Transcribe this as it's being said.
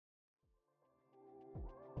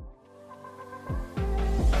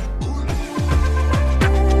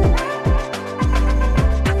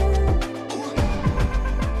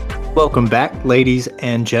Welcome back, ladies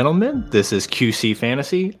and gentlemen. This is QC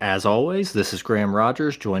Fantasy. As always, this is Graham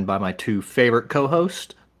Rogers, joined by my two favorite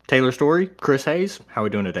co-hosts, Taylor Story, Chris Hayes. How are we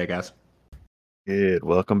doing today, guys? Good.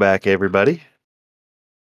 Welcome back, everybody.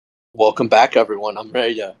 Welcome back, everyone. I'm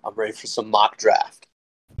ready for some mock draft.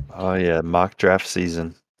 Oh yeah, mock draft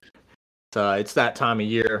season. It's that time of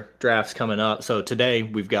year. Drafts coming up. So today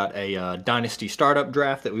we've got a Dynasty startup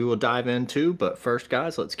draft that we will dive into. But first,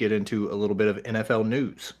 guys, let's get into a little bit of NFL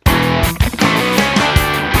news.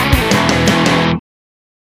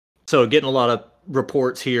 So getting a lot of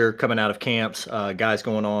reports here coming out of camps. Guys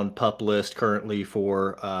going on PUP list currently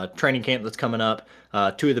for training camp that's coming up.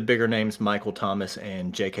 Two of the bigger names, Michael Thomas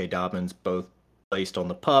and J.K. Dobbins, both placed on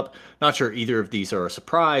the PUP. Not sure either of these are a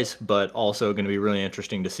surprise, but also going to be really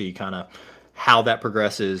interesting to see kind of how that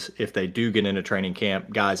progresses if they do get into training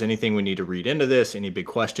camp. Guys, anything we need to read into this? Any big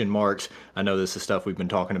question marks? I know this is stuff we've been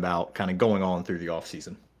talking about kind of going on through the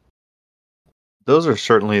offseason. Those are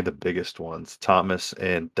certainly the biggest ones, Thomas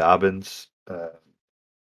and Dobbins.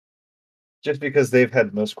 Just because they've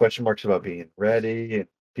had most question marks about being ready, and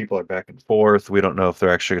people are back and forth. We don't know if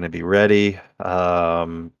they're actually going to be ready.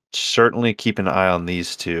 Certainly keep an eye on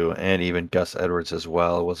these two, and even Gus Edwards as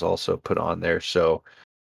well was also put on there. So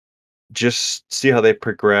just see how they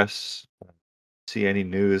progress. See any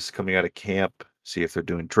news coming out of camp. See if they're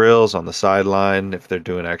doing drills on the sideline, if they're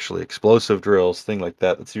doing actually explosive drills, thing like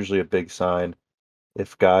that. That's usually a big sign.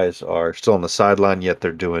 If guys are still on the sideline, yet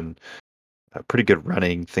they're doing pretty good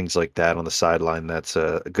running, things like that on the sideline, that's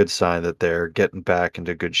a good sign that they're getting back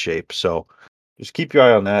into good shape. So just keep your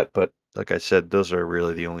eye on that. But like I said, those are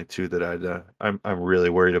really the only two that I'm really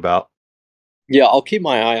worried about. Yeah, I'll keep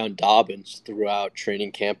my eye on Dobbins throughout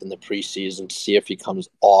training camp in the preseason to see if he comes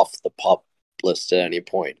off the PUP list at any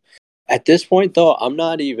point. At this point, though, I'm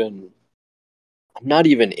not even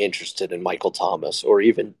interested in Michael Thomas or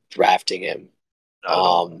even drafting him.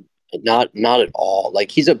 Not at all.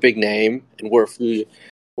 Like, he's a big name, and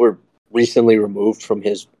we're recently removed from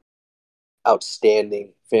his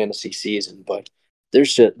outstanding fantasy season, but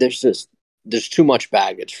there's too much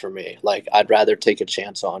baggage for me. Like, I'd rather take a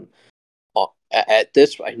chance on at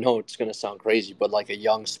this. I know it's going to sound crazy, but like a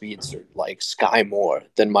young speedster like Sky Moore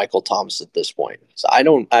than Michael Thomas at this point. So I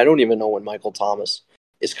don't even know when Michael Thomas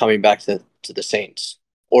is coming back to the Saints,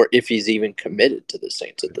 or if he's even committed to the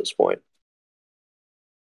Saints at this point.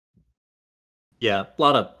 Yeah, a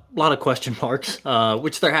lot of question marks,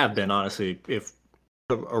 which there have been, honestly, if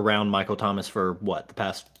around Michael Thomas for the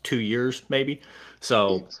past 2 years, maybe.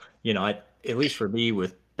 So, at least for me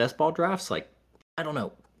with best ball drafts, like, I don't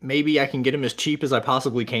know, maybe I can get him as cheap as I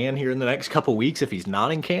possibly can here in the next couple weeks if he's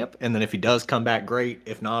not in camp. And then if he does come back, great.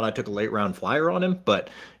 If not, I took a late round flyer on him. But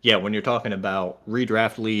yeah, when you're talking about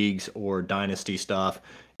redraft leagues or dynasty stuff,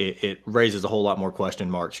 it raises a whole lot more question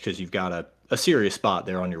marks because you've got a serious spot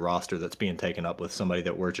there on your roster that's being taken up with somebody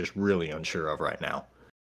that we're just really unsure of right now.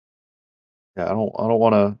 Yeah, I don't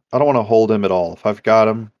want to hold him at all. If I've got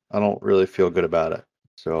him, I don't really feel good about it.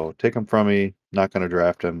 So take him from me. Not going to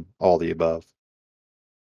draft him. All the above.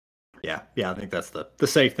 Yeah, I think that's the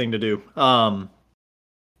safe thing to do.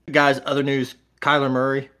 Guys, other news: Kyler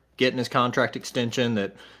Murray getting his contract extension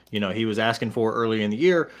that he was asking for earlier in the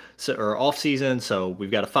year, or off season. So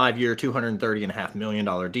we've got a 5-year, $230.5 million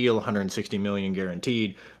deal, $160 million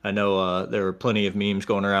guaranteed. I know there are plenty of memes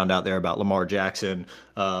going around out there about Lamar Jackson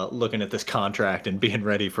looking at this contract and being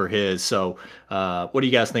ready for his. So what do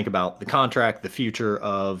you guys think about the contract, the future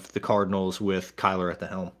of the Cardinals with Kyler at the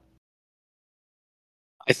helm?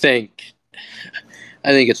 I think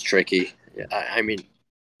it's tricky. I mean,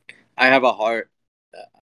 I have a heart.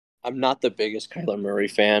 I'm not the biggest Kyler Murray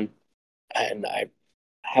fan, and I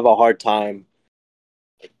have a hard time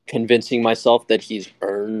convincing myself that he's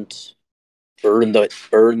earned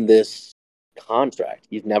this contract.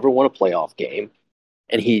 He's never won a playoff game,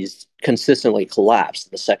 and he's consistently collapsed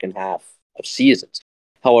in the second half of seasons.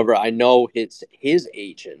 However, I know his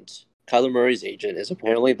agent, Kyler Murray's agent, is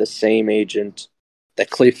apparently the same agent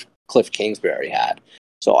that Cliff Kingsbury had.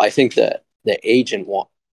 So I think that the agent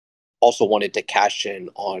also wanted to cash in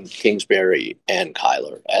on Kingsbury and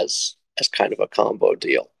Kyler as kind of a combo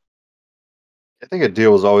deal. I think a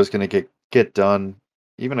deal was always going to get done.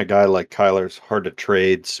 Even a guy like Kyler's hard to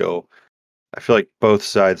trade, so I feel like both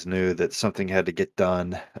sides knew that something had to get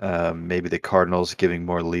done. Maybe the Cardinals giving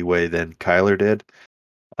more leeway than Kyler did.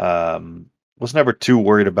 Was never too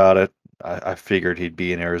worried about it. I figured he'd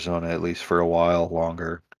be in Arizona at least for a while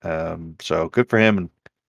longer. So good for him and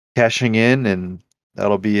cashing in, and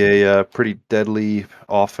that'll be a pretty deadly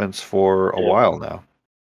offense for a while now.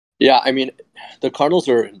 Yeah, I mean, the Cardinals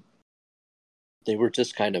were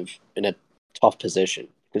just kind of in a tough position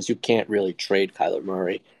because you can't really trade Kyler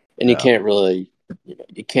Murray, and No. you can't really,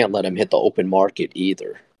 you can't let him hit the open market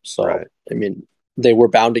either. So, Right. I mean, they were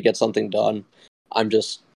bound to get something done. I'm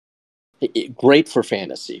just great for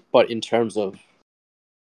fantasy, but in terms of,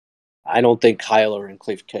 I don't think Kyler and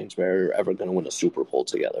Cliff Kingsbury are ever going to win a Super Bowl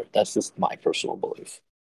together. That's just my personal belief.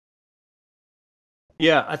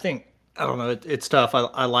 Yeah, I think I don't know. It's tough.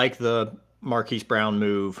 I like the Marquise Brown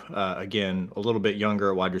move. Again, a little bit younger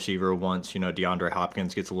at wide receiver. Once DeAndre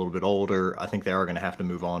Hopkins gets a little bit older, I think they are going to have to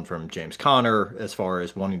move on from James Conner as far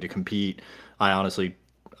as wanting to compete. I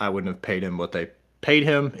wouldn't have paid him what they paid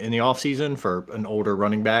him in the offseason for an older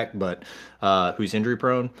running back, but who's injury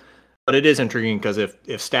prone. But it is intriguing because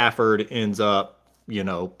if Stafford ends up,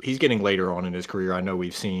 he's getting later on in his career. I know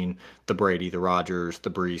we've seen the Brady, the Rodgers, the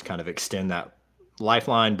Breeze kind of extend that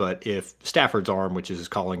lifeline. But if Stafford's arm, which is his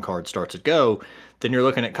calling card, starts to go, then you're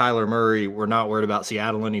looking at Kyler Murray. We're not worried about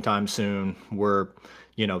Seattle anytime soon.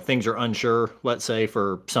 Things are unsure, let's say,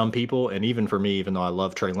 for some people, and even for me, even though I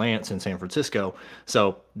love Trey Lance in San Francisco.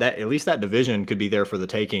 So that at least that division could be there for the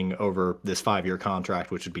taking over this 5-year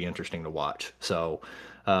contract, which would be interesting to watch. So,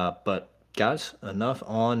 but guys, enough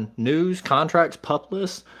on news, contracts, pup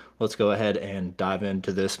lists. Let's go ahead and dive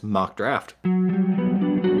into this mock draft.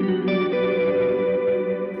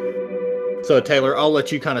 So, Taylor, I'll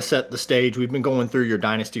let you kind of set the stage. We've been going through your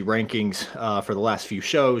Dynasty rankings for the last few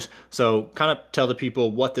shows. So, kind of tell the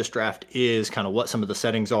people what this draft is, kind of what some of the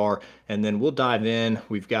settings are, and then we'll dive in.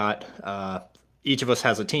 We've got each of us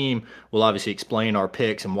has a team. We'll obviously explain our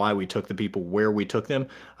picks and why we took the people where we took them.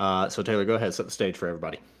 So, Taylor, go ahead, set the stage for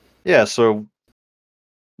everybody. Yeah, so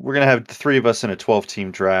we're going to have the three of us in a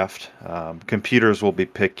 12-team draft. Computers will be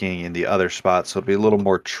picking in the other spots, so it'll be a little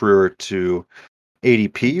more truer to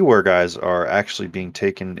ADP, where guys are actually being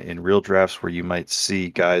taken in real drafts where you might see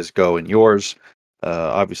guys go in yours.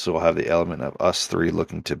 Obviously, we'll have the element of us three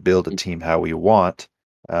looking to build a team how we want.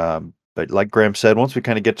 But like Graham said, once we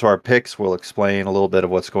kind of get to our picks, we'll explain a little bit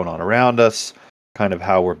of what's going on around us, kind of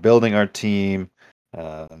how we're building our team,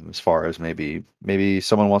 as far as maybe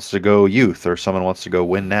someone wants to go youth or someone wants to go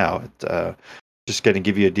win now. Just going to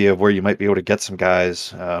give you an idea of where you might be able to get some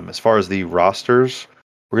guys. As far as the rosters,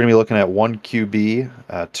 we're going to be looking at 1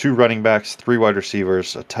 QB, 2 running backs, 3 wide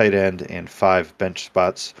receivers, a tight end, and 5 bench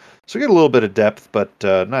spots. So we get a little bit of depth, but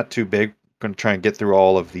not too big. We're going to try and get through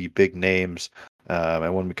all of the big names.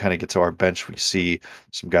 And when we kind of get to our bench, we see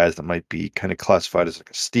some guys that might be kind of classified as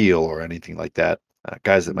like a steal or anything like that.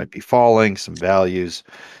 Guys that might be falling, some values,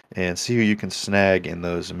 and see who you can snag in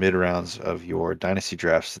those mid rounds of your dynasty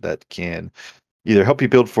drafts that can either help you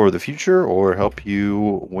build for the future or help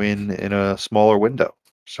you win in a smaller window.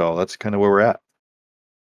 So that's kind of where we're at.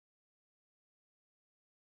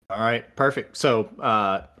 All right, perfect. So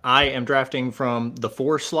I am drafting from the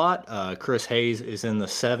 4 slot. Chris Hayes is in the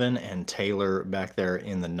 7, and Taylor back there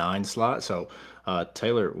in the 9 slot. So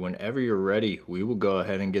Taylor, whenever you're ready, we will go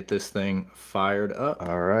ahead and get this thing fired up.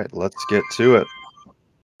 All right, let's get to it.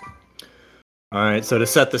 All right, so to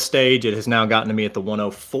set the stage, it has now gotten to me at the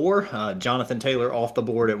 104. Jonathan Taylor off the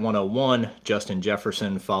board at 101. Justin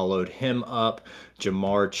Jefferson followed him up.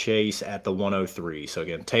 Jamar Chase at the 103. So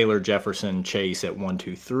again, Taylor, Jefferson, Chase at 1,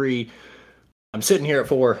 2, 3. I'm sitting here at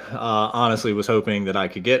 4. Honestly, was hoping that I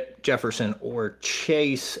could get Jefferson or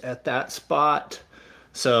Chase at that spot.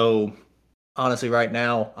 So honestly, right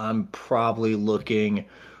now, I'm probably looking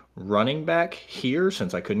running back here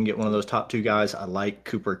since I couldn't get one of those top 2 guys. I like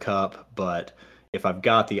Cooper Kupp, but if I've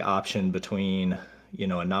got the option between, a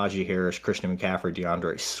Najee Harris, Christian McCaffrey,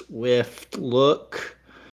 DeAndre Swift look,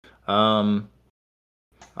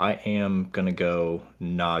 I am going to go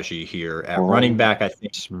Najee here at running back. I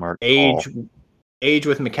think smart age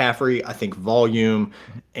with McCaffrey, I think volume.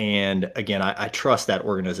 And again, I trust that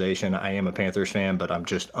organization. I am a Panthers fan, but I'm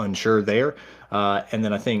just unsure there. And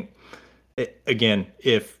then I think, again,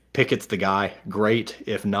 if Pickett's the guy, great.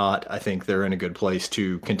 If not, I think they're in a good place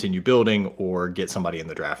to continue building or get somebody in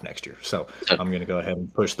the draft next year. So I'm going to go ahead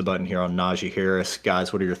and push the button here on Najee Harris.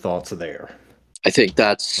 Guys, what are your thoughts there? I think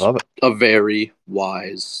that's a very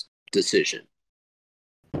wise decision.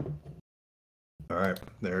 All right,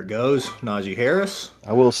 there it goes. Najee Harris.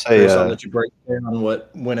 I will say, Chris, I'll let you break down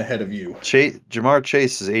what went ahead of you. Jamar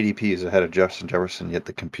Chase's ADP is ahead of Justin Jefferson, yet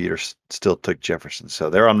the computer still took Jefferson. So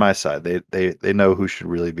they're on my side. They know who should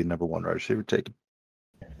really be number 1 wide receiver taken.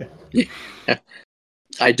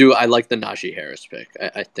 I do. I like the Najee Harris pick.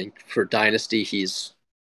 I think for Dynasty, he's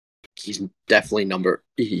definitely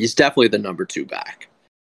the number 2 back.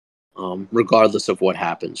 Regardless of what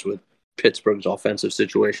happens with Pittsburgh's offensive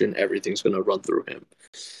situation, everything's going to run through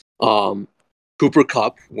him. Cooper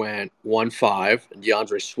Kupp went 1-5, and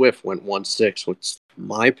DeAndre Swift went 1-6, which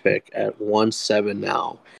my pick at 1-7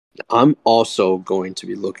 now. I'm also going to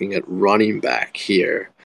be looking at running back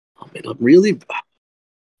here. I mean, I'm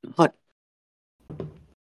not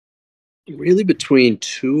really between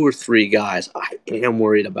two or three guys. I am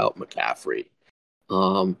worried about McCaffrey,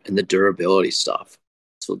 and the durability stuff.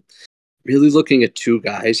 So really looking at two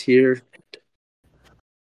guys here.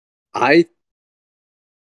 I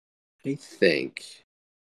think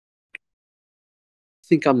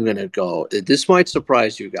I'm gonna go. This might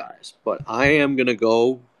surprise you guys, but I am gonna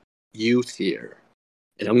go youth here,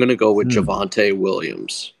 and I'm gonna go with Javonte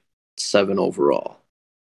Williams, 7 overall.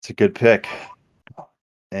 It's a good pick.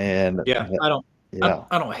 And I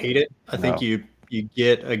don't hate it. I think you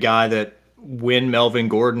get a guy that when Melvin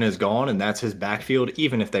Gordon is gone and that's his backfield,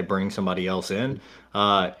 even if they bring somebody else in,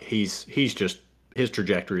 he's just his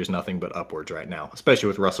trajectory is nothing but upwards right now, especially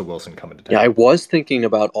with Russell Wilson coming to town. Yeah, I was thinking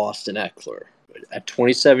about Austin Eckler at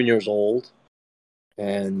 27 years old,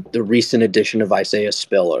 and the recent addition of Isaiah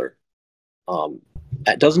Spiller.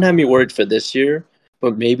 That doesn't have me worried for this year,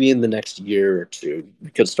 but maybe in the next year or two, we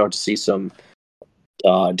could start to see some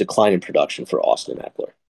decline in production for Austin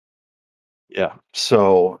Eckler. Yeah.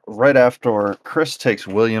 So right after Chris takes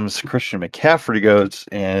Williams, Christian McCaffrey goes,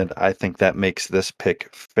 and I think that makes this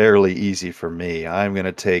pick fairly easy for me. I'm going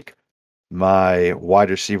to take my wide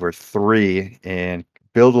receiver 3 and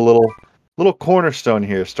build a little cornerstone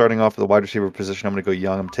here. Starting off with the wide receiver position, I'm going to go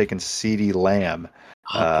young. I'm taking CeeDee Lamb.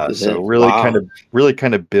 So really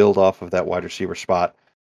kind of build off of that wide receiver spot.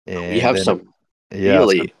 And we have some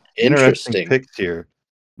really interesting picks here.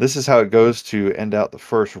 This is how it goes to end out the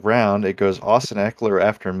first round. It goes Austin Eckler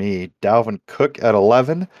after me, Dalvin Cook at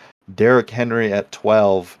 11, Derrick Henry at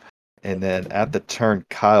 12, and then at the turn,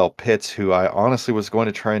 Kyle Pitts, who I honestly was going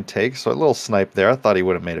to try and take. So a little snipe there. I thought he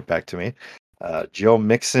would have made it back to me. Joe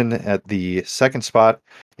Mixon at the second spot,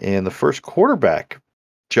 and the first quarterback,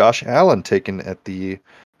 Josh Allen, taken at the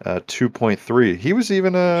 2.3. He was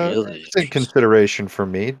even in consideration for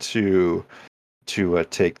me to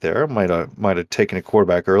take there. Might have taken a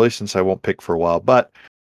quarterback early since I won't pick for a while, but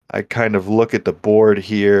I kind of look at the board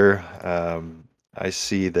here. I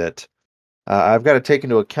see that I've got to take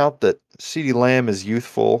into account that CeeDee Lamb is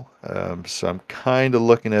youthful, so I'm kind of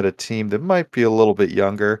looking at a team that might be a little bit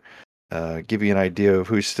younger. Give you an idea of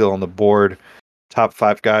who's still on the board. Top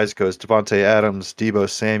 5 guys goes Devontae Adams, Deebo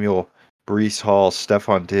Samuel, Breece Hall,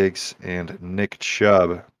 Stephon Diggs, and Nick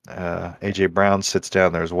Chubb. A.J. Brown sits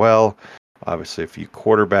down there as well. Obviously, a few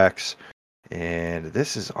quarterbacks. And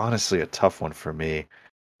this is honestly a tough one for me.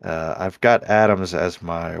 I've got Adams as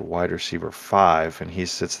my wide receiver 5, and he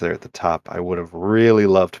sits there at the top. I would have really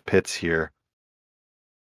loved Pitts here.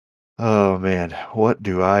 Oh, man. What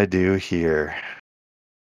do I do here?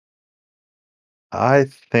 I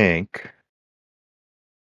think...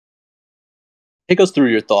 Take us through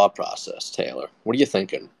your thought process, Taylor. What are you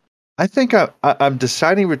thinking? I think I'm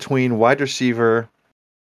deciding between wide receiver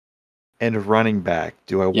and running back.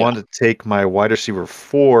 Do I want to take my wide receiver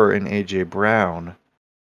 4 in A.J. Brown,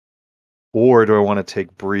 or do I want to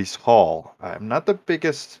take Breece Hall? I'm not the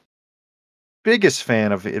biggest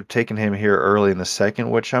fan of taking him here early in the second,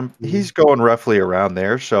 which he's going roughly around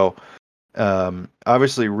there. So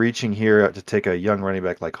obviously reaching here to take a young running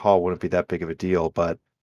back like Hall wouldn't be that big of a deal, but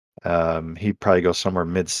he'd probably go somewhere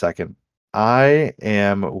mid-second. I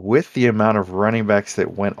am with the amount of running backs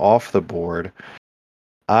that went off the board.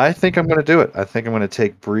 I think I'm going to do it. I think I'm going to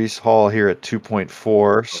take Breece Hall here at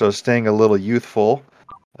 2.4, so staying a little youthful.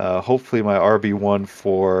 Hopefully my RB1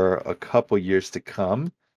 for a couple years to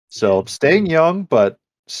come. So staying young, but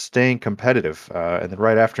staying competitive. And then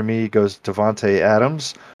right after me goes Devontae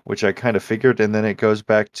Adams, which I kind of figured, and then it goes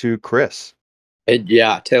back to Chris.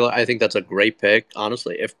 Taylor, I think that's a great pick.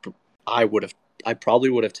 Honestly, if I probably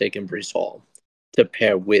would have taken Breece Hall to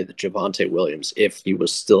pair with Javonte Williams if he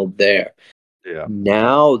was still there. Yeah.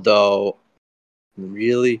 Now, though,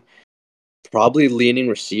 really probably leaning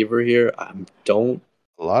receiver here. A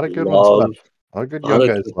lot of good ones left. A lot of good young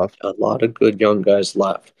guys left. A lot of good young guys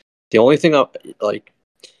left. The only thing I'm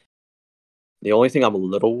a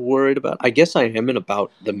little worried about, I guess I am in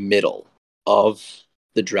about the middle of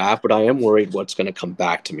the draft, but I am worried what's going to come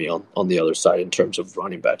back to me on the other side in terms of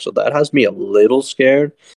running back. So that has me a little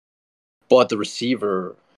scared. But the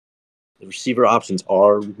receiver options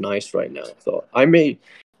are nice right now. So I may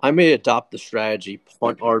adopt the strategy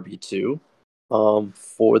punt RB2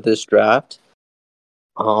 for this draft.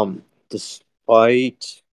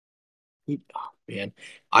 Despite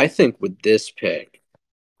I think with this pick,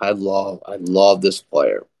 I love this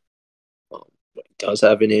player. But he does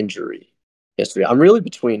have an injury history. I'm really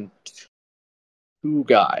between two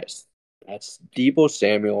guys. That's Debo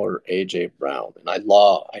Samuel or AJ Brown, and I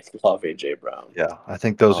love AJ Brown. Yeah, I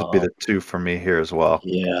think those would be the two for me here as well.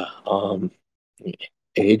 Yeah,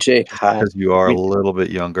 AJ had because you are a little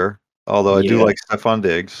bit younger. Although I do Yeah. like Stephon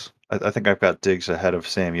Diggs. I think I've got Diggs ahead of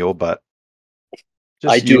Samuel, but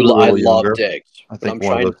I just you a I little love younger. Diggs, I but think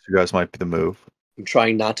one of those two guys might be the move. I'm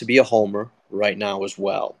trying not to be a homer right now as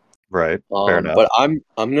well. Right. Fair enough. But I'm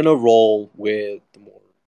gonna roll with the more.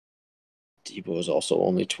 Debo is also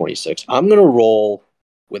only 26. I'm gonna roll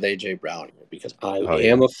with AJ Brown here because I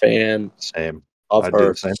am a fan Same. of I'd do the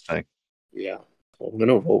Hurts. same thing. Yeah, I'm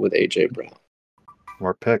gonna roll with AJ Brown.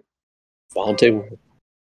 More pick. Vontae.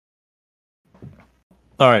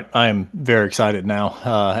 All right, I am very excited now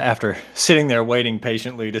after sitting there waiting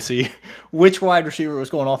patiently to see which wide receiver was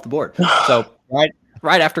going off the board. So right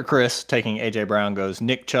after Chris taking A.J. Brown goes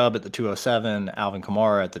Nick Chubb at the 207, Alvin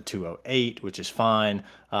Kamara at the 208, which is fine.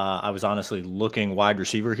 I was honestly looking wide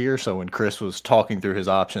receiver here, so when Chris was talking through his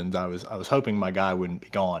options, I was hoping my guy wouldn't be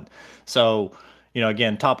gone. So,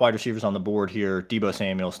 again, top wide receivers on the board here, Debo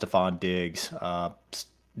Samuel, Stephon Diggs.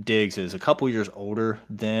 Diggs is a couple years older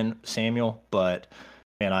than Samuel, but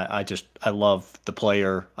man, I love the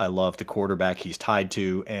player. I love the quarterback he's tied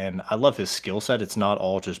to, and I love his skill set. It's not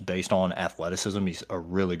all just based on athleticism. He's a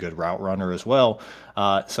really good route runner as well.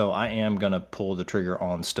 So I am going to pull the trigger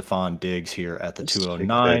on Stephon Diggs here at the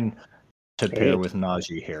 209 to pair with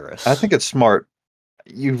Najee Harris. I think it's smart.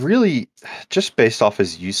 You really, just based off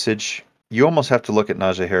his usage, you almost have to look at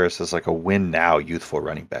Najee Harris as like a win now youthful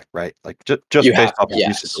running back, right? Like just based off his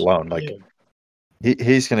usage alone. Like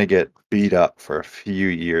he's going to get beat up for a few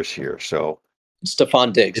years here. So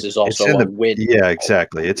Stephon Diggs is also a win. Yeah,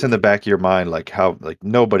 exactly. It's in the back of your mind, like how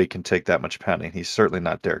nobody can take that much pounding. He's certainly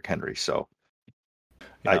not Derrick Henry. So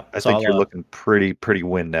I think you're looking pretty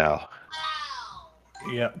win now.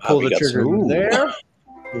 Yeah, pull the trigger there.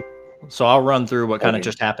 So I'll run through what kind of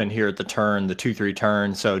just happened here at the turn, the 2-3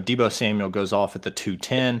 turn. So Debo Samuel goes off at the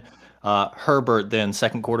 210. Herbert then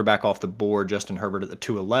second quarterback off the board. Justin Herbert at the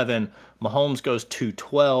 211. Mahomes goes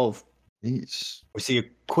 212. Jeez. We see a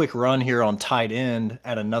quick run here on tight end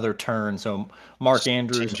at another turn. So Mark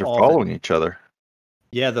Andrews are following each other.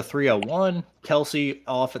 Yeah, the 301. Kelsey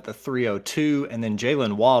off at the 302, and then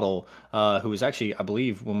Jalen Waddle, who was actually, I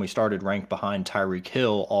believe, when we started ranked behind Tyreek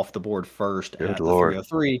Hill, off the board first at the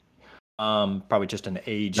 303. Probably just an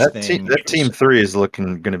age thing. That team 3 is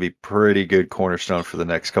going to be pretty good cornerstone for the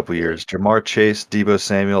next couple of years. Jamar Chase, Debo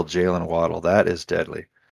Samuel, Jalen Waddle. That is deadly.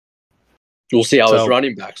 We'll see how his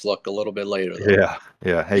running backs look a little bit later, though.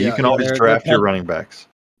 Yeah. Hey, you can always draft your running backs.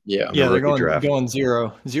 Yeah, they're going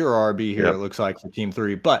zero RB here. It looks like for Team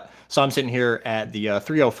 3. But so I'm sitting here at the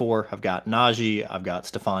 304. I've got Najee, I've got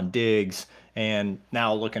Stephon Diggs, and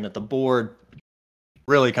now looking at the board,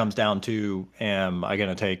 really comes down to: am I going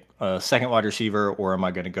to take a second wide receiver, or am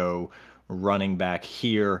I going to go running back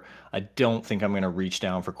here? I don't think I'm going to reach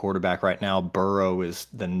down for quarterback right now. Burrow is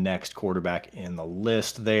the next quarterback in the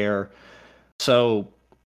list there. So,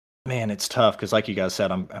 man, it's tough because, like you guys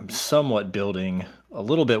said, I'm somewhat building a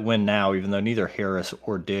little bit win now, even though neither Harris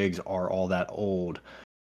or Diggs are all that old.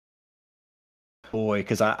 Boy,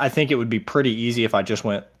 because I think it would be pretty easy if I just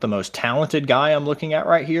went the most talented guy I'm looking at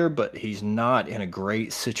right here, but he's not in a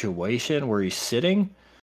great situation where he's sitting.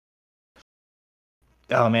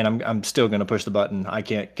 Oh, man, I'm still going to push the button. I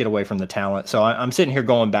can't get away from the talent. So I'm sitting here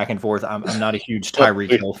going back and forth. I'm not a huge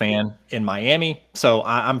Tyreek Hill fan in Miami, so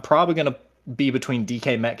I'm probably going to be between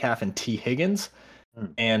DK Metcalf and T. Higgins.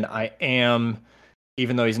 And I am,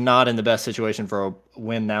 even though he's not in the best situation for a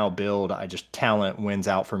win now build, talent wins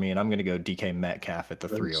out for me, and I'm going to go DK Metcalf at the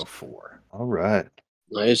 304. All right.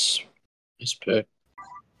 Nice pick.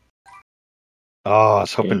 Oh, I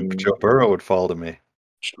was hoping Joe Burrow would fall to me.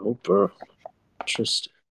 Joe Burrow.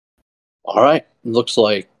 Interesting. All right. Looks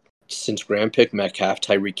like since Graham picked Metcalf,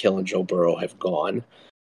 Tyreek Hill and Joe Burrow have gone.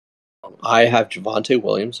 I have Javonte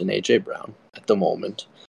Williams and A.J. Brown at the moment.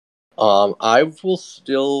 I will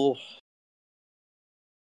still...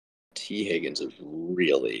 T. Higgins is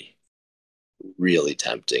really, really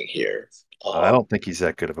tempting here. I don't think he's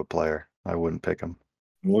that good of a player. I wouldn't pick him.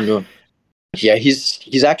 Yeah,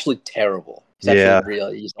 he's actually terrible.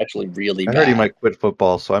 He's actually really bad. I heard he might quit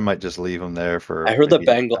football, so I might just leave him there for. I heard the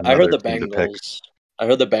Bengals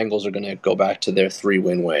are going to go back to their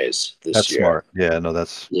 3-win ways this year. That's smart. Yeah, no,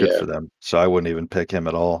 that's good for them. So I wouldn't even pick him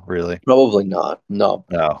at all, really. Probably not. No.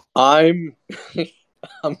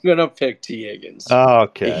 I'm gonna pick T. Higgins.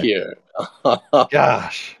 Okay. Here.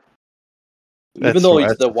 Gosh. Even though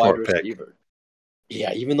he's the wide receiver.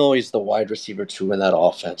 Yeah, even though he's the wide receiver 2 in that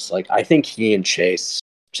offense, like I think he and Chase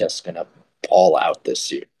just gonna ball out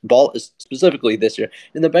this year. Specifically this year,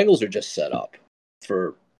 and the Bengals are just set up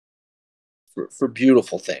for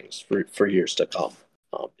beautiful things for years to come.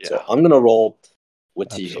 So I'm gonna roll with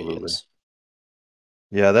T. Higgins.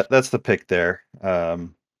 Yeah, that's the pick there.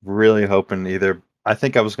 Really hoping either. I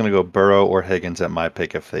think I was going to go Burrow or Higgins at my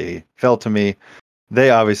pick if they fell to me.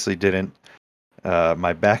 They obviously didn't.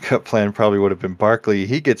 My backup plan probably would have been Barkley.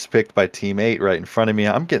 He gets picked by Team 8 right in front of me.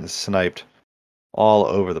 I'm getting sniped all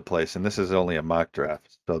over the place, and this is only a mock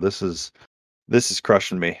draft, so this is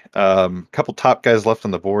crushing me. Couple top guys left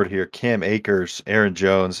on the board here: Cam Akers, Aaron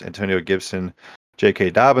Jones, Antonio Gibson, J.K.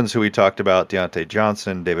 Dobbins, who we talked about, Deontay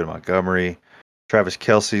Johnson, David Montgomery. Travis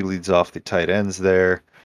Kelce leads off the tight ends there.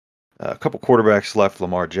 A couple quarterbacks left.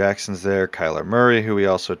 Lamar Jackson's there. Kyler Murray, who we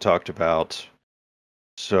also talked about.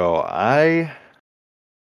 So I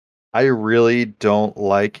really don't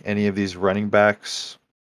like any of these running backs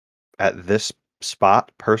at this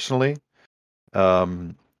spot personally.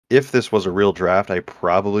 If this was a real draft, I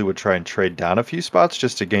probably would try and trade down a few spots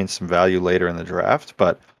just to gain some value later in the draft.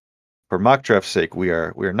 But for mock draft's sake, we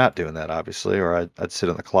are not doing that, obviously, or I'd sit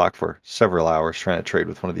on the clock for several hours trying to trade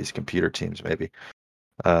with one of these computer teams, maybe.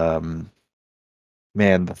 Man,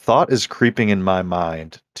 the thought is creeping in my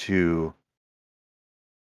mind to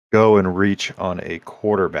go and reach on a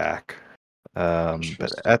quarterback.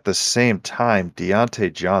 But at the same time,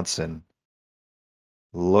 Deontay Johnson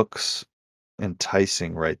looks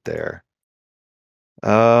enticing right there.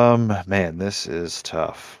 Man, this is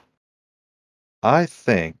tough. I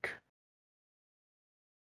think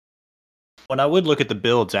when I would look at the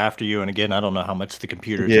builds after you, and again, I don't know how much the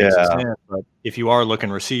computer takes us in, but if you are looking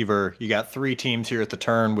receiver, you got 3 teams here at the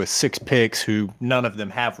turn with 6 picks who none of them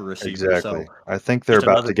have a receiver. exactly. So I think they're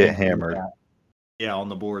about to get hammered. Yeah, on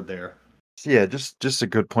the board there. Yeah, just a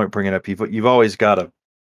good point bringing up. You've always got to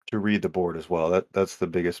read the board as well. That's the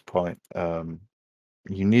biggest point. You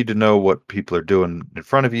need to know what people are doing in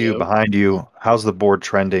front of you, behind you. How's the board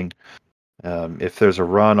trending? If there's a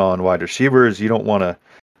run on wide receivers, you don't want to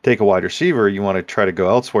take a wide receiver. You want to try to go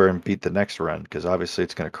elsewhere and beat the next run because obviously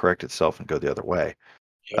it's going to correct itself and go the other way.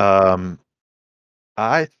 Yep.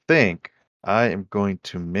 I think I am going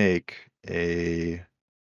to make a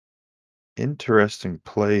interesting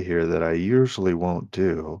play here that I usually won't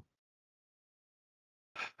do.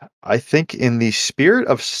 I think in the spirit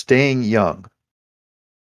of staying young,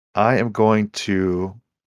 I am going to,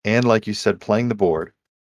 and like you said, playing the board,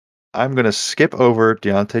 I'm going to skip over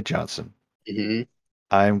Deontay Johnson. Mm-hmm.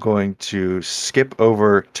 I'm going to skip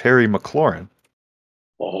over Terry McLaurin.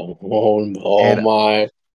 Oh my.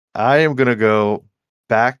 I am going to go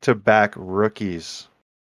back-to-back rookies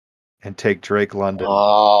and take Drake London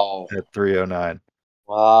at 309.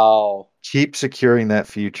 Wow. Keep securing that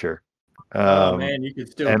future. Oh man, you could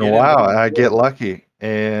still and get wow, I get lucky.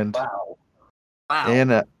 And wow.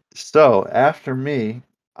 And so after me,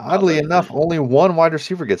 oddly enough, only one wide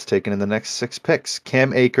receiver gets taken in the next 6 picks.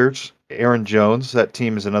 Cam Akers, Aaron Jones. That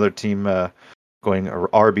team is another team going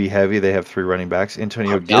RB heavy. They have 3 running backs.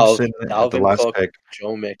 Antonio Gibson at the last Cook, pick.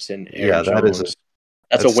 Joe Mixon, Aaron Jones.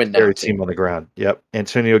 That's a win now. Team on the ground. Yep.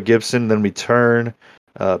 Antonio Gibson. Then we turn.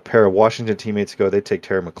 A pair of Washington teammates go. They take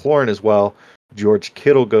Terry McLaurin as well. George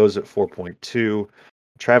Kittle goes at 4.2.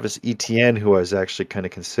 Travis Etienne, who I was actually kind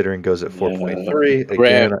of considering, goes at 4.3.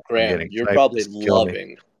 Graham, you're probably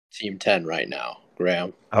loving Team 10 right now,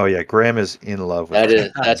 Graham. Oh yeah, Graham is in love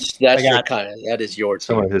with that's your kind of, that is your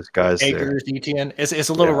team. Some of his guys Akers, there. Etienne. It's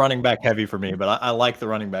a little running back heavy for me, but I like the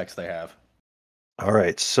running backs they have. All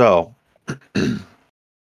right, so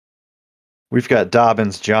we've got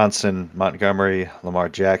Dobbins, Johnson, Montgomery, Lamar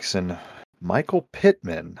Jackson, Michael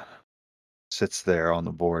Pittman sits there on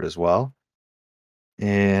the board as well.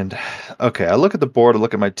 And okay, I look at the board, I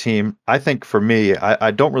look at my team. I think for me,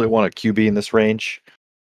 I don't really want a QB in this range.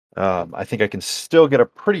 I think I can still get a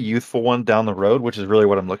pretty youthful one down the road, which is really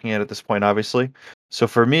what I'm looking at this point, obviously. So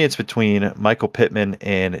for me, it's between Michael Pittman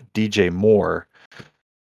and DJ Moore.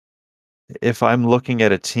 If I'm looking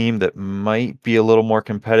at a team that might be a little more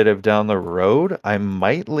competitive down the road, I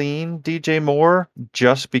might lean DJ Moore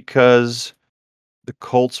just because the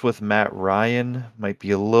Colts with Matt Ryan might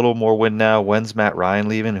be a little more win now. When's Matt Ryan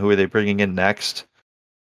leaving? Who are they bringing in next?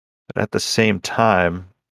 But at the same time,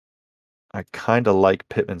 I kind of like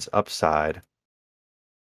Pittman's upside.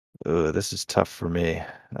 Ugh, this is tough for me.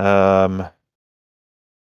 I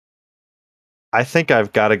think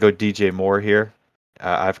I've got to go DJ Moore here.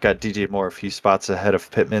 I've got DJ Moore a few spots ahead of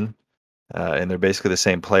Pittman, and they're basically the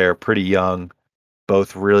same player, pretty young,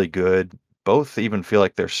 both really good. Both even feel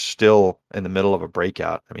like they're still in the middle of a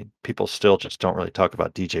breakout. I mean, people still just don't really talk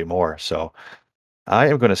about DJ Moore. So I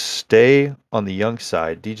am going to stay on the young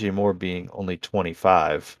side, DJ Moore being only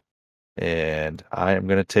 25, and I am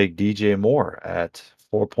going to take DJ Moore at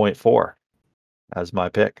 4.4 as my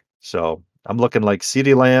pick. So I'm looking like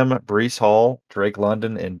CeeDee Lamb, Breece Hall, Drake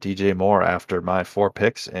London, and DJ Moore after my 4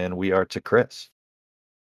 picks, and we are to Chris.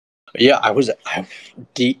 Yeah,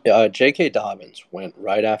 J.K. Dobbins went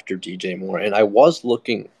right after DJ Moore, and I was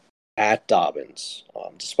looking at Dobbins,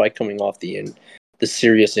 despite coming off the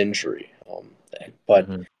serious injury. But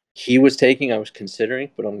Mhm. he was taking, I was considering,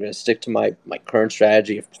 but I'm going to stick to my current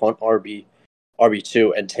strategy of punt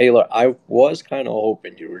RB2. And Taylor, I was kind of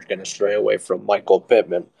hoping you were going to stray away from Michael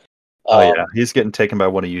Pittman. Oh yeah, he's getting taken by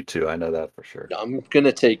one of you two. I know that for sure. I'm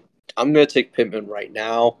gonna take Pittman right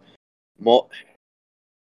now.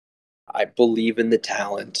 I believe in the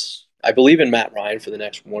talent. I believe in Matt Ryan for the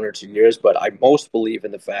next 1 or 2 years, but I most believe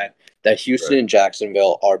in the fact that Houston and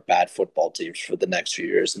Jacksonville are bad football teams for the next few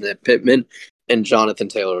years, and that Pittman and Jonathan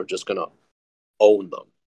Taylor are just gonna own them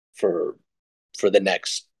for the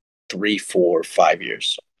next 3, 4, 5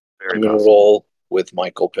 years. Very I'm gonna possible. roll with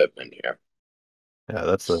Michael Pittman here. Yeah,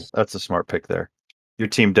 that's a smart pick there. Your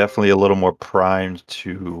team definitely a little more primed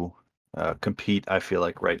to compete, I feel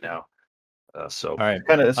like, right now. So All right.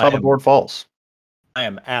 kind of it's how the board falls. I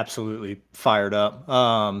am absolutely fired up.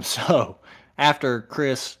 So after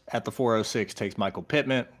Chris at the 406 takes Michael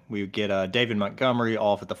Pittman, we get David Montgomery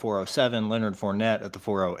off at the 407, Leonard Fournette at the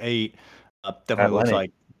 408. Definitely looks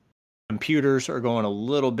like computers are going a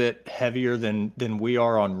little bit heavier than we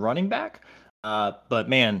are on running back. But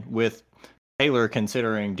man, with Taylor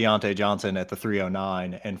considering Deontay Johnson at the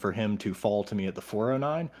 309 and for him to fall to me at the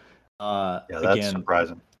 409, Yeah, that's again,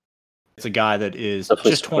 surprising. it's a guy that is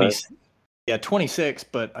Definitely just 20. surprised. Yeah, 26,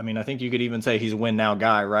 but I mean, I think you could even say he's a win now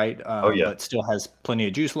guy, right? Yeah. But still has plenty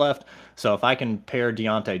of juice left. So if I can pair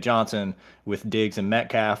Deontay Johnson with Diggs and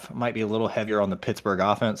Metcalf, might be a little heavier on the Pittsburgh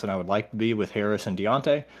offense than I would like to be with Harris and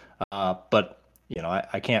Deontay. But, you know,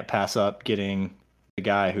 I can't pass up getting the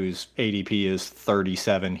guy whose ADP is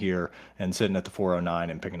 37 here and sitting at the 409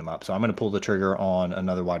 and picking him up. So I'm going to pull the trigger on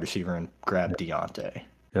another wide receiver and grab Deontay.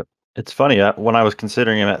 Yep. It's funny. When I was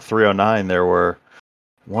considering him at 309, there were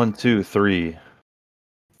 1, 2, 3,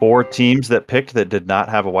 4 teams that picked that did not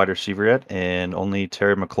have a wide receiver yet, and only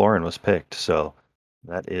Terry McLaurin was picked. So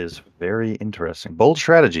that is very interesting. Bold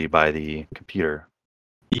strategy by the computer.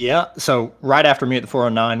 Yeah. So right after me at the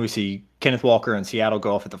 409, we see Kenneth Walker in Seattle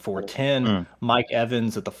go off at the 410, Mike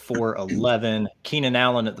Evans at the 411, Keenan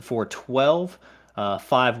Allen at the 412,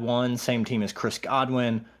 5-1, same team as Chris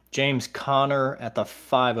Godwin, James Conner at the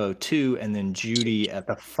 502, and then Judy at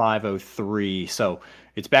the 503. So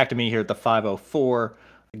it's back to me here at the 504.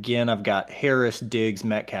 Again, I've got Harris, Diggs,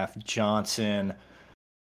 Metcalf, Johnson,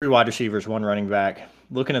 3 wide receivers, 1 running back.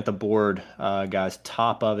 Looking at the board, guys,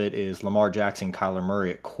 top of it is Lamar Jackson, Kyler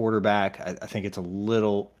Murray at quarterback. I think it's a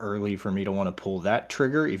little early for me to want to pull that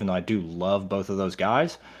trigger, even though I do love both of those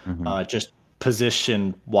guys. Just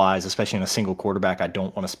position-wise, especially in a single quarterback, I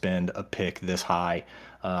don't want to spend a pick this high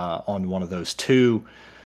on one of those 2.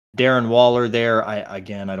 Darren Waller there, I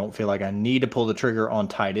don't feel like I need to pull the trigger on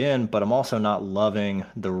tight end, but I'm also not loving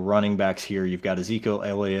the running backs here. You've got Ezekiel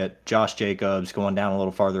Elliott, Josh Jacobs, going down a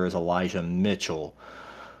little farther as Elijah Mitchell.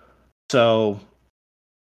 So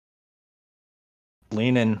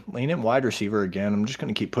leaning wide receiver again. I'm just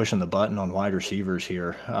going to keep pushing the button on wide receivers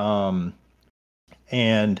here.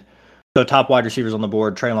 And so top wide receivers on the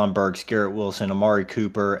board, Treylon Burks, Garrett Wilson, Amari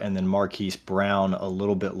Cooper, and then Marquise Brown a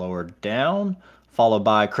little bit lower down, followed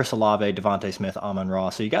by Chris Olave, Devontae Smith, Amon-Ra.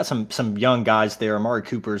 So you got some young guys there. Amari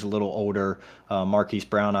Cooper's a little older. Marquise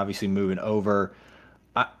Brown obviously moving over.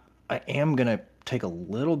 I am going to take a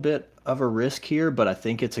little bit of a risk here, but I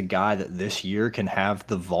think it's a guy that this year can have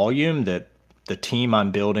the volume that the team I'm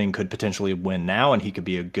building could potentially win now, and he could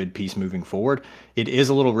be a good piece moving forward. It is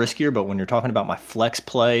a little riskier, but when you're talking about my flex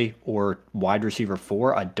play or wide receiver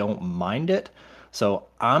 4, I don't mind it. So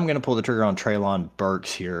I'm going to pull the trigger on Treylon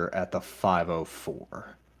Burks here at the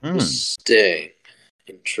 504. Interesting.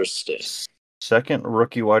 Second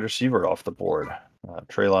rookie wide receiver off the board,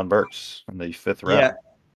 Treylon Burks in the 5th round. Yeah,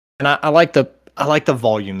 and I like the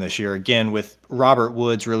volume this year. Again, with Robert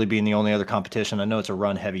Woods really being the only other competition. I know it's a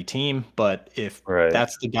run-heavy team, but if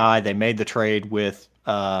that's the guy, they made the trade with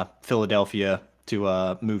Philadelphia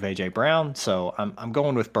to move A.J. Brown. So I'm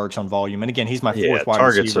going with Burks on volume. And again, he's my 4th wide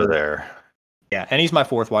targets receiver. Are there. Yeah, and he's my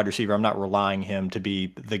 4th wide receiver. I'm not relying him to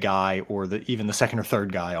be the guy or even the 2nd or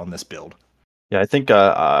 3rd guy on this build. Yeah, I think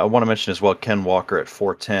I want to mention as well Ken Walker at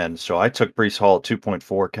 410. So I took Breece Hall at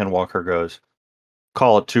 2.4. Ken Walker goes,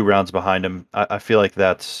 call it 2 rounds behind him. I feel like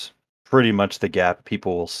that's pretty much the gap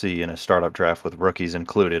people will see in a startup draft with rookies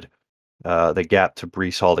included. the gap to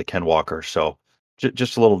Brees Hall to Ken Walker. So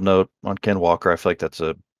just a little note on Ken Walker. I feel like that's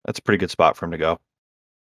a pretty good spot for him to go.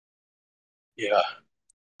 Yeah.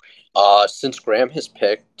 Since Graham has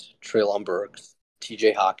picked Treylon Burks,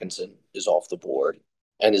 TJ Hawkinson is off the board,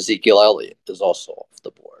 and Ezekiel Elliott is also off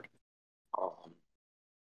the board. Um,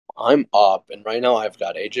 I'm up, and right now I've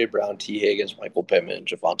got AJ Brown, T. Higgins, Michael Pittman, and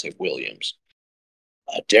Javonte Williams.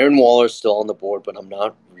 Darren Waller's still on the board, but I'm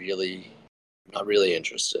not really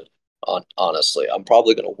interested. Honestly, I'm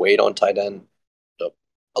probably going to wait on tight end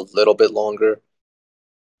a little bit longer.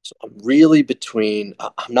 So I'm really between.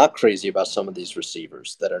 I'm not crazy about some of these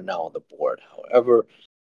receivers that are now on the board. However,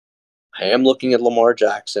 I am looking at Lamar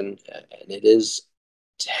Jackson, and it is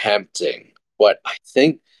tempting. But I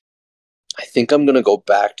think I'm going to go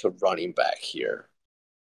back to running back here.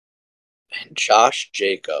 And Josh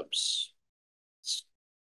Jacobs, it's,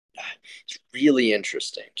 it's really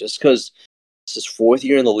interesting just because it's his fourth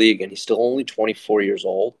year in the league and he's still only 24 years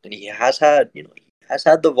old. And he has had,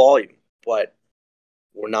 the volume, but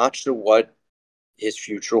we're not sure what his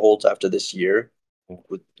future holds after this year.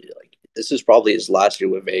 This is probably his last year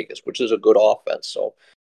with Vegas, which is a good offense. So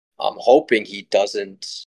I'm hoping he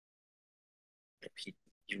doesn't.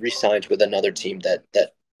 He resigns with another team that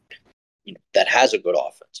has a good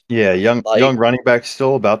offense. Yeah, young running back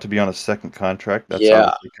still about to be on a second contract. That's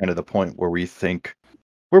obviously kind of the point where we think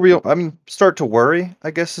start to worry,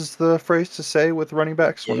 I guess is the phrase to say with running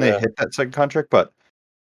backs when they hit that second contract. But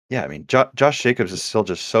yeah, Josh Jacobs is still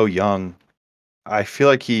just so young. I feel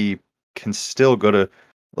like he can still go to,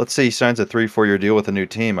 let's say he signs a 3-4 year deal with a new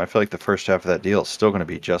team. I feel like the first half of that deal is still going to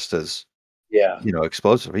be just as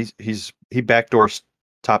explosive. He backdoors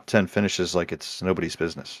top 10 finishes like it's nobody's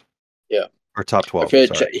business. Yeah. Or top 12.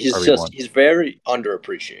 He's very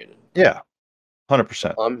underappreciated. Yeah.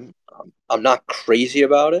 100%. I'm not crazy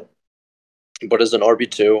about it, but as an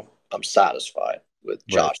RB2, I'm satisfied with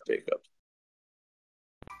Josh Jacobs.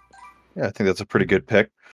 Yeah, I think that's a pretty good pick.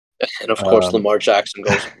 And of course, Lamar Jackson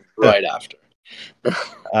goes right after.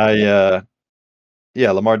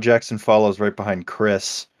 Lamar Jackson follows right behind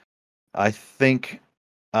Chris. I think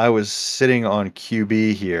I was sitting on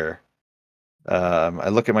QB here. I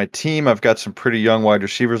look at my team. I've got some pretty young wide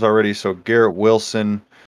receivers already. So Garrett Wilson,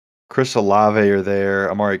 Chris Olave are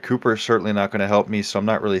there. Amari Cooper is certainly not going to help me, so I'm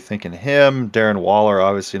not really thinking him. Darren Waller,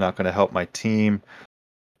 obviously not going to help my team.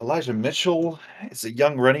 Elijah Mitchell is a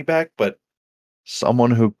young running back, but someone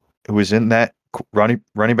who is in that running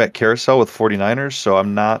back carousel with 49ers, so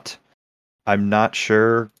I'm not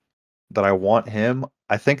sure that I want him.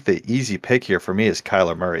 I think the easy pick here for me is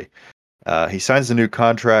Kyler Murray. He signs a new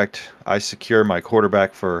contract. I secure my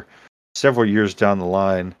quarterback for several years down the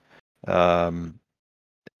line.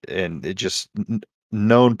 And it just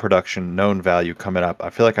known production, known value coming up. I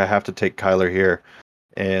feel like I have to take Kyler here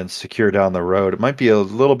and secure down the road. It might be a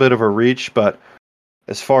little bit of a reach, but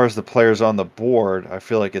as far as the players on the board, I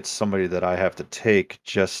feel like it's somebody that I have to take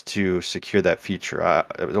just to secure that future.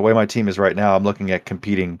 The way my team is right now, I'm looking at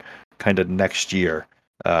competing kind of next year.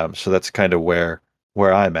 So that's kind of where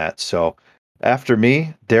I'm at. So after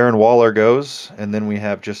me, Darren Waller goes, and then we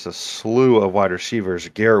have just a slew of wide receivers.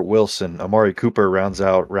 Garrett Wilson, Amari Cooper rounds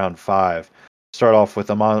out round 5. Start off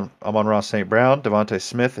with Amon-Ra St. Brown, Devontae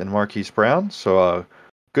Smith, and Marquise Brown. So a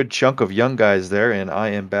good chunk of young guys there, and I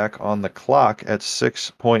am back on the clock at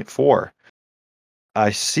 6.4.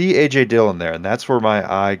 I see A.J. Dillon there, and that's where my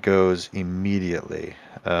eye goes immediately.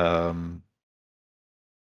 God,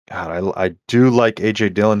 I do like A.J.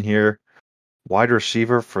 Dillon here. Wide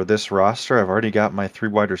receiver for this roster, I've already got my 3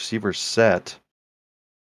 wide receivers set.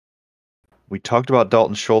 We talked about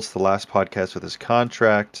Dalton Schultz the last podcast with his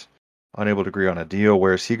contract. Unable to agree on a deal.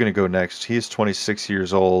 Where is he going to go next? He's 26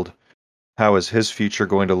 years old. How is his future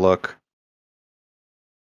going to look?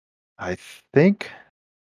 I think,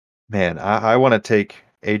 man, I want to take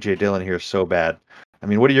A.J. Dillon here so bad. I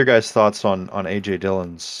mean, what are your guys' thoughts on A.J.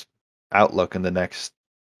 Dillon's outlook in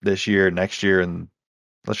this year, next year, and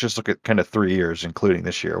let's just look at kind of 3 years, including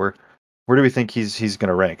this year. Where do we think he's going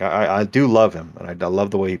to rank? I do love him, and I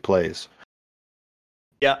love the way he plays.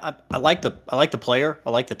 Yeah, I like the player.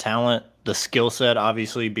 I like the talent, the skill set.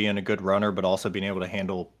 Obviously, being a good runner, but also being able to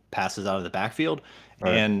handle passes out of the backfield.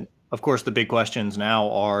 Right. And of course, the big questions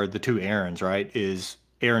now are the 2 Aarons. Right? Is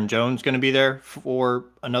Aaron Jones going to be there for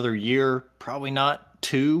another year? Probably not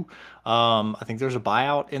 2. I think there's a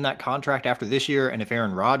buyout in that contract after this year, and if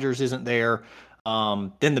Aaron Rodgers isn't there,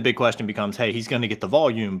 then the big question becomes, hey, he's going to get the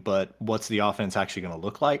volume, but what's the offense actually going to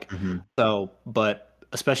look like? Mm-hmm. So, but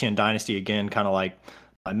especially in Dynasty, again, kind of like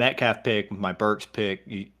my Metcalf pick, my Burks pick,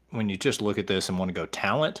 when you just look at this and want to go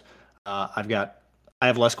talent, I've got I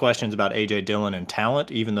have less questions about A.J. Dillon and talent,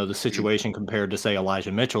 even though the situation compared to, say,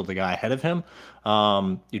 Elijah Mitchell, the guy ahead of him,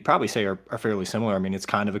 you'd probably say are fairly similar. I mean, it's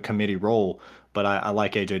kind of a committee role, but I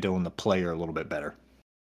like A.J. Dillon, the player, a little bit better.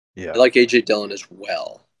 I like A.J. Dillon as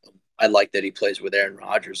well. I like that he plays with Aaron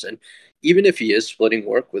Rodgers. And even if he is splitting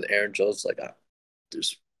work with Aaron Jones,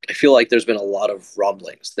 I feel like there's been a lot of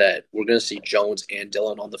rumblings that we're going to see Jones and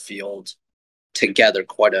Dillon on the field together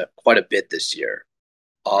quite a bit this year.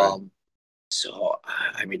 So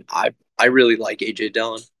I mean, I really like AJ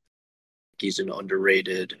Dillon. He's an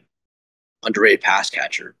underrated pass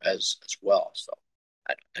catcher as well. So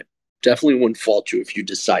I definitely wouldn't fault you if you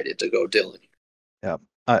decided to go Dillon. Yeah,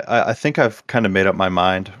 I think I've kind of made up my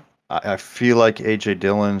mind. I feel like AJ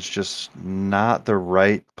Dillon's just not the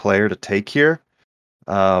right player to take here.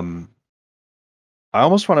 I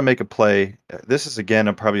almost want to make a play. This is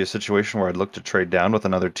again probably a situation where I'd look to trade down with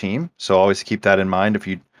another team. So always keep that in mind. If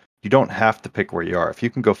you don't have to pick where you are. If you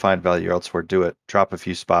can go find value elsewhere, do it. Drop a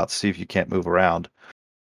few spots, see if you can't move around.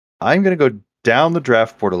 I'm going to go down the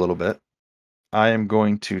draft board a little bit. I am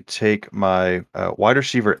going to take my wide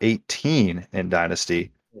receiver 18 in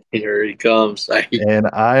Dynasty. Here he comes. And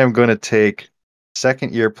I am going to take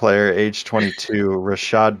second-year player, age 22,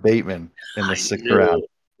 Rashad Bateman in the sixth round.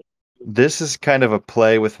 This is kind of a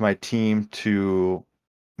play with my team to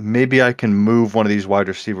maybe I can move one of these wide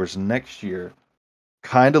receivers next year.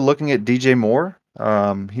 Kind of looking at DJ Moore.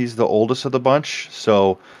 He's the oldest of the bunch,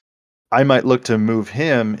 so I might look to move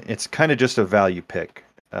him. It's kind of just a value pick.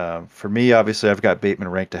 For me, obviously, I've got Bateman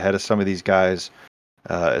ranked ahead of some of these guys,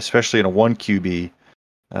 especially in a 1 QB.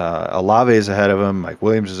 Olave is ahead of him. Mike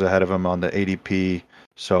Williams is ahead of him on the ADP.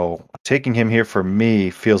 So taking him here for me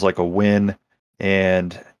feels like a win.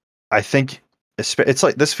 And I think it's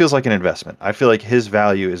like this feels like an investment. I feel like his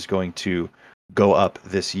value is going to go up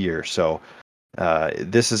this year. So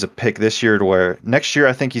this is a pick this year to where next year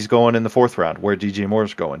I think he's going in the 4th round where DJ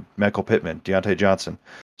Moore's going, Michael Pittman, Deontay Johnson.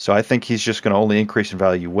 So I think he's just going to only increase in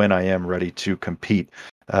value when I am ready to compete.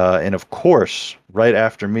 And of course, right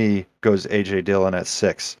after me goes AJ Dillon at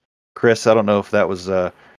 6. Chris, I don't know if that was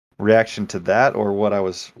a reaction to that or what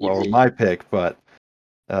my pick, but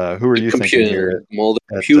who are you thinking here? Well,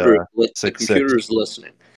 the computer is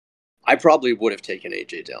listening. I probably would have taken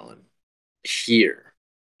AJ Dillon here.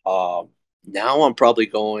 Now I'm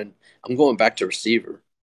going back to receiver.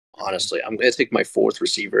 Honestly, I'm going to take my 4th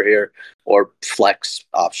receiver here or flex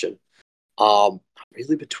option.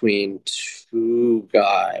 Really between 2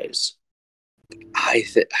 guys. I'm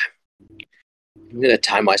going to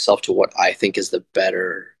tie myself to what I think is the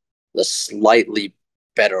slightly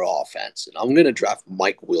better offense. And I'm going to draft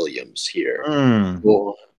Mike Williams here.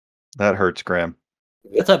 That hurts, Graham.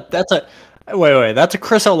 That's a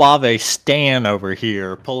Chris Olave stan over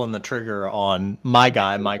here pulling the trigger on my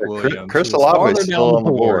guy, Mike Williams. Chris Olave is still on the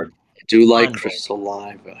board. I do like Chris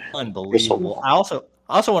Olave. Unbelievable. I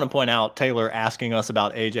also want to point out Taylor asking us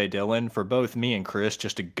about AJ Dillon for both me and Chris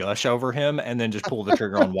just to gush over him and then just pull the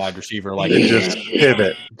trigger on wide receiver like just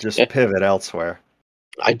pivot elsewhere.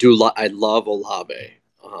 I love Olave,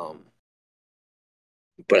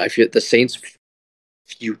 but I feel the Saints'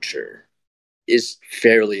 future is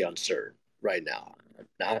fairly uncertain right now.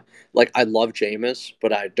 I love Jameis,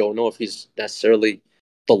 but I don't know if he's necessarily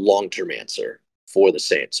the long-term answer for the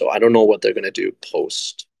Saints. So I don't know what they're going to do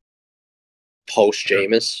post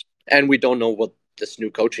Jameis, and we don't know what this new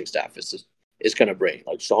coaching staff is going to bring.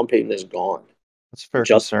 Like Sean Payton is gone. That's a fair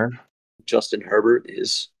concern. Justin Herbert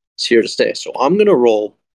is here to stay. So I'm going to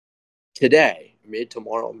roll today, maybe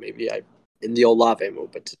tomorrow, maybe I in the Olave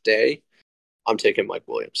move, but today I'm taking Mike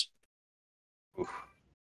Williams. Oof.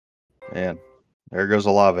 Man, there goes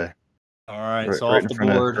Olave. All right, right, so right off the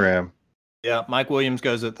board. Graham. Yeah, Mike Williams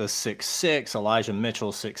goes at the 6'6", Elijah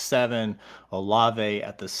Mitchell 6'7", Olave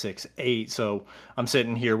at the 6'8". So I'm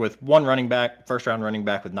sitting here with 1 running back, first-round running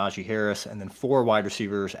back with Najee Harris, and then 4 wide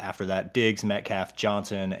receivers after that: Diggs, Metcalf,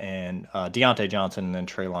 Johnson, and Deontay Johnson, and then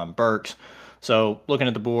Treylon Burks. So looking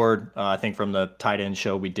at the board, I think from the tight end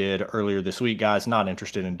show we did earlier this week, guys, not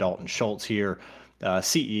interested in Dalton Schultz here.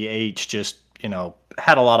 CEH just,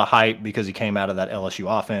 had a lot of hype because he came out of that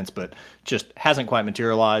LSU offense, but just hasn't quite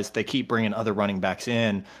materialized. They keep bringing other running backs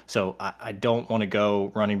in, so I don't want to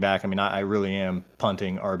go running back. I mean, I really am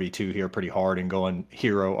punting RB2 here pretty hard and going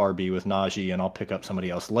hero RB with Najee, and I'll pick up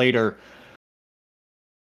somebody else later.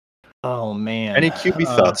 Oh, man. Any QB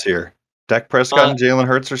thoughts here? Dak Prescott and Jalen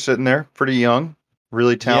Hurts are sitting there, pretty young,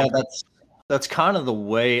 really talented. Yeah, that's kind of the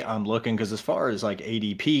way I'm looking, because as far as like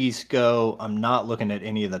ADPs go, I'm not looking at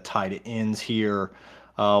any of the tight ends here.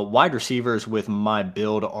 Wide receivers with my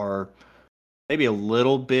build are maybe a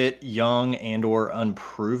little bit young and or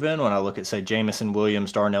unproven when I look at, say, Jamison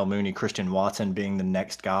Williams, Darnell Mooney, Christian Watson being the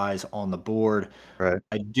next guys on the board. Right.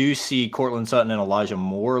 I do see Cortland Sutton and Elijah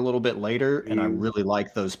Moore a little bit later, and I really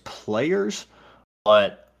like those players,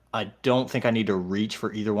 but I don't think I need to reach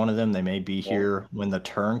for either one of them. They may be here when the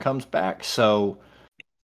turn comes back. So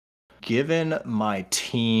given my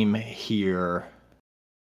team here,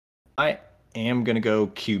 I am going to go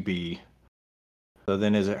QB. So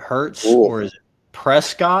then is it Hurts or is it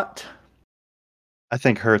Prescott? I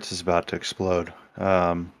think Hurts is about to explode.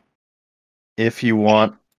 If you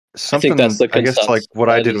want something, I guess like what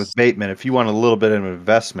I did with Bateman, if you want a little bit of an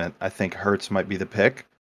investment, I think Hurts might be the pick.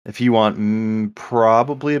 If you want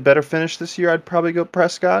probably a better finish this year, I'd probably go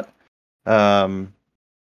Prescott. But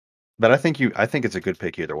I think it's a good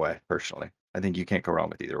pick either way. Personally, I think you can't go wrong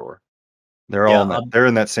with either or. They're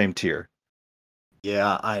in that same tier.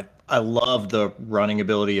 Yeah, I love the running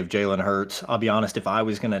ability of Jalen Hurts. I'll be honest, if I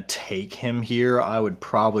was going to take him here, I would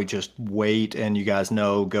probably just wait and you guys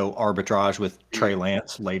know go arbitrage with Trey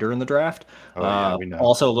Lance later in the draft. Oh, yeah, we know.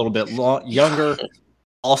 Also a little bit younger,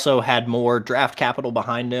 also had more draft capital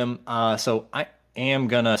behind him. So I am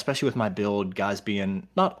going to, especially with my build, guys being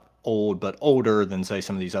not old, but older than, say,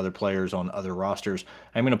 some of these other players on other rosters,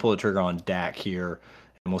 I'm going to pull the trigger on Dak here,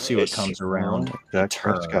 and we'll see what comes around. Dak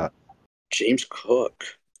Prescott. James Cook.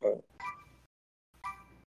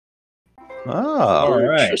 Oh,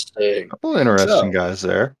 interesting. A couple interesting guys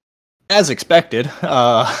there. As expected,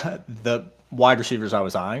 the wide receivers I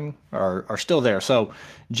was eyeing are still there. So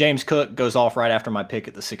James Cook goes off right after my pick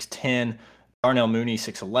at the 6'10". Darnell Mooney,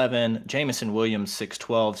 6'11". Jamison Williams,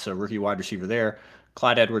 6'12", so rookie wide receiver there.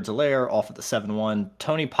 Clyde Edwards-Helaire off at the 7'1".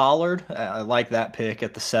 Tony Pollard, I like that pick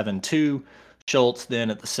at the 7'2". Schultz then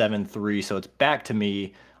at the 7'3". So it's back to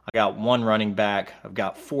me. I got one running back. I've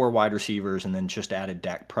got 4 wide receivers and then just added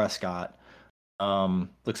Dak Prescott.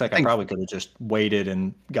 Looks like I probably could have just waited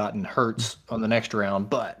and gotten Hurts on the next round,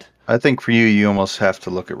 but I think for you almost have to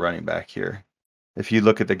look at running back here. If you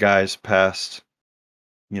look at the guys past,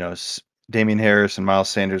 Damian Harris and Miles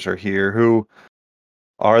Sanders are here. Who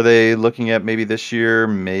are they looking at maybe this year,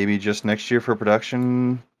 maybe just next year for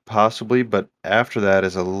production? Possibly, but after that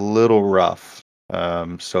is a little rough.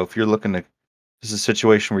 So if you're looking to, this is a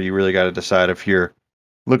situation where you really got to decide if you're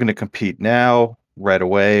looking to compete now, right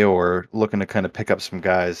away, or looking to kind of pick up some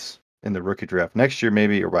guys in the rookie draft next year,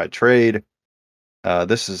 maybe, or by trade. I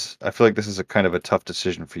feel like this is a kind of a tough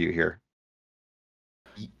decision for you here.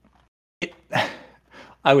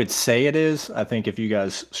 I would say it is. I think if you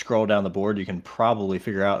guys scroll down the board, you can probably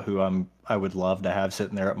figure out who I would love to have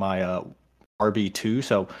sitting there at my RB2.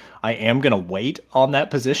 So I am going to wait on that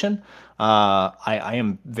position. I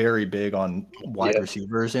am very big on wide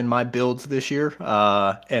receivers in my builds this year,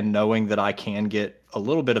 and knowing that I can get a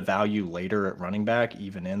little bit of value later at running back,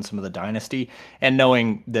 even in some of the Dynasty, and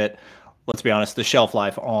knowing that, let's be honest, the shelf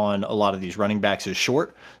life on a lot of these running backs is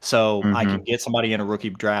short. So I can get somebody in a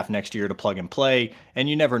rookie draft next year to plug and play, and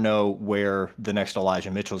you never know where the next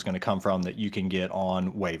Elijah Mitchell is going to come from that you can get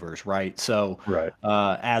on waivers, right? So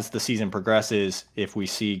as the season progresses, if we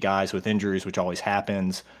see guys with injuries, which always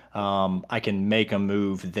happens, I can make a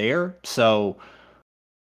move there. So,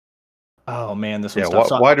 oh man, this one's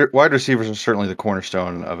tough. Wide receivers are certainly the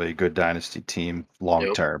cornerstone of a good Dynasty team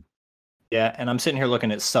long term. Yeah, and I'm sitting here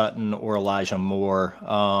looking at Sutton or Elijah Moore.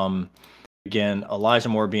 Again, Elijah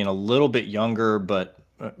Moore being a little bit younger, but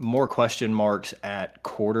more question marks at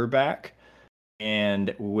quarterback.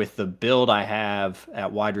 And with the build I have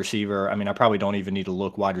at wide receiver, I mean, I probably don't even need to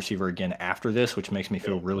look wide receiver again after this, which makes me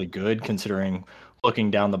feel really good considering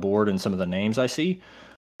looking down the board and some of the names I see.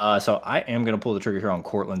 So I am going to pull the trigger here on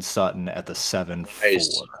Cortland Sutton at the 7-4.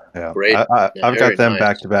 Yeah, great. I've got them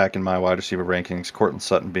back to back in my wide receiver rankings. Cortland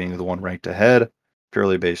Sutton being the one ranked ahead,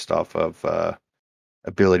 purely based off of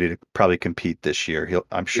ability to probably compete this year.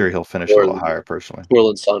 I'm sure he'll finish a little higher personally.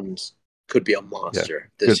 Cortland Sutton could be a monster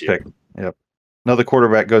this year. Pick. Yep. Another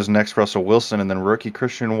quarterback goes next, Russell Wilson, and then rookie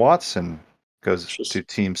Christian Watson goes to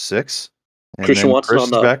Team 6. And Christian Watson Chris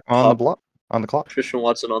is back on the clock. Christian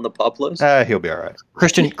Watson on the pop list? He'll be all right.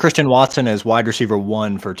 Christian Watson is wide receiver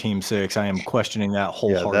 1 for Team 6. I am questioning that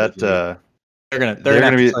wholeheartedly. Yeah, they're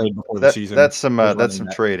gonna be trade before the season. That's some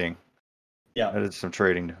trading. Yeah, that is some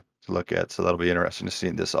trading to look at. So that'll be interesting to see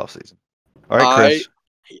in this offseason. All right, Chris.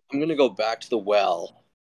 I'm gonna go back to the well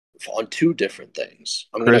on 2 different things.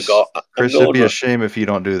 Chris, it'd be a shame if you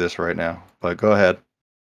don't do this right now. But go ahead.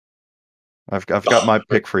 I've got my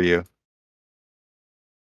pick for you.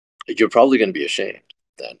 You're probably going to be ashamed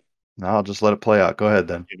then. No, I'll just let it play out. Go ahead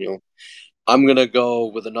then. I'm going to go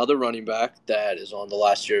with another running back that is on the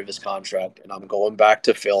last year of his contract, and I'm going back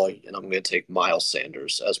to Philly, and I'm going to take Miles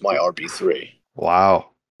Sanders as my RB3. Wow.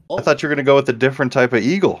 I thought you were going to go with a different type of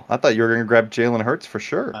Eagle. I thought you were going to grab Jalen Hurts for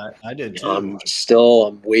sure. I did too. I'm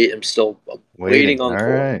still waiting on All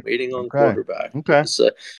right. quarterback. Okay.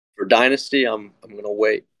 For Dynasty, I'm going to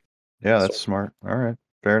wait. Yeah, that's smart. All right.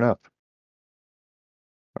 Fair enough.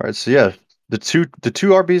 All right. So yeah, the two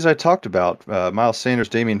RBs I talked about, Miles Sanders,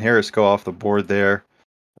 Damian Harris go off the board there.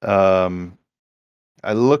 I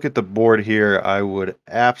look at the board here. I would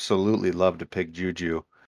absolutely love to pick Juju,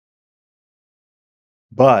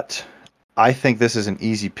 but I think this is an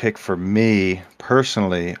easy pick for me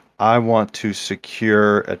personally. I want to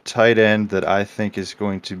secure a tight end that I think is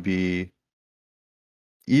going to be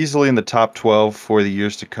easily in the top 12 for the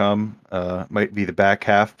years to come. Might be the back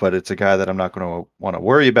half, but it's a guy that I'm not going to want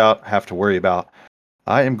to have to worry about.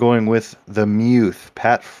 I am going with the Muth,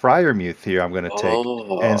 Pat Fryermuth here. I'm going to take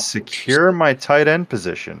and secure my tight end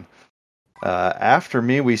position. After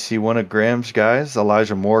me, we see one of Graham's guys,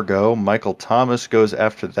 Elijah Moore, go. Michael Thomas goes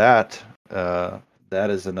after that. That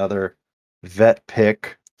is another vet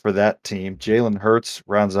pick for that team. Jalen Hurts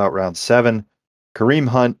rounds out round 7. Kareem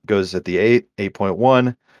Hunt goes at the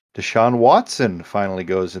 8.1. Deshaun Watson finally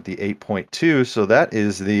goes at the 8.2. So that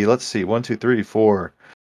is the, let's see, 1, 2, 3, 4,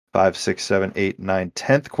 5, 6, 7, 8, 9,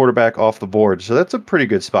 10th quarterback off the board. So that's a pretty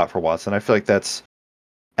good spot for Watson. I feel like that's,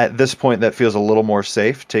 at this point, that feels a little more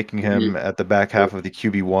safe, taking him at the back half of the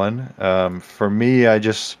QB1. For me,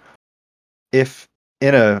 if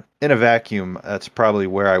in a vacuum, that's probably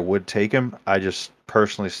where I would take him. I just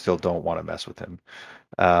personally still don't want to mess with him.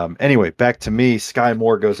 Anyway, back to me. Sky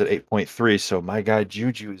Moore goes at 8.3, so my guy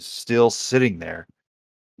Juju is still sitting there.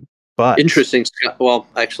 But interesting. Well,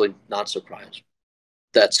 actually, not surprised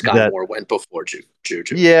that Sky Moore went before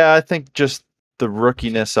Juju. Yeah, I think just the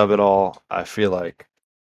rookiness of it all, I feel like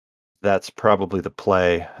that's probably the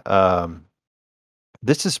play.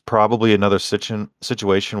 This is probably another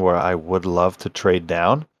situation where I would love to trade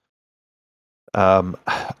down.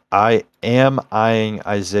 I am eyeing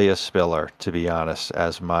Isaiah Spiller, to be honest,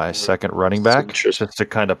 as my second running back, just to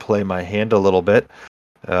kind of play my hand a little bit.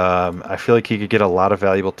 I feel like he could get a lot of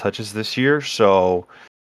valuable touches this year, so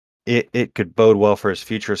it could bode well for his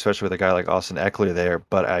future, especially with a guy like Austin Eckler there.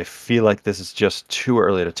 But I feel like this is just too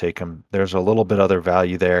early to take him. There's a little bit other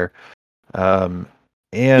value there. And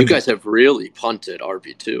you guys have really punted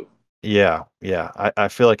RB2. Yeah. I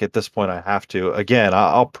feel like at this point I have to. Again,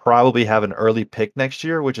 I'll probably have an early pick next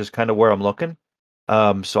year, which is kind of where I'm looking.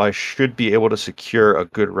 So I should be able to secure a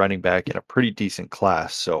good running back in a pretty decent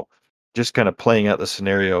class. So just kind of playing out the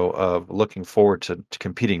scenario of looking forward to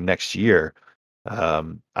competing next year.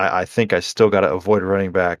 I think I still got to avoid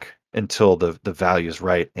running back until the value is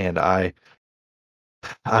right, and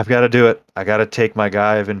I've got to do it. I got to take my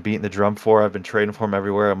guy I've been beating the drum for. I've been trading for him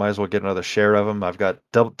everywhere. I might as well get another share of him. I've got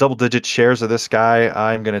double digit shares of this guy.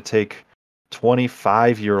 I'm going to take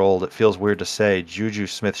 25-year-old, it feels weird to say, Juju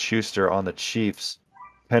Smith-Schuster on the Chiefs,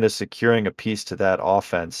 kind of securing a piece to that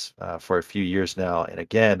offense for a few years now. And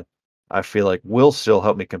again, I feel like will still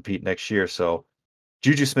help me compete next year. So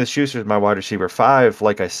Juju Smith-Schuster is my wide receiver 5.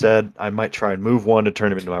 Like I said, I might try and move one to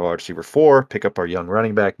turn him into my wide receiver 4, pick up our young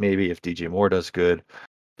running back maybe if DJ Moore does good.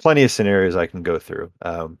 Plenty of scenarios I can go through.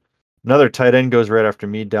 Another tight end goes right after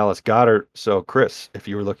me, Dallas Goedert. So, Chris, if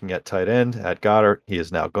you were looking at tight end at Goddard, he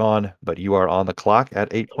is now gone, but you are on the clock at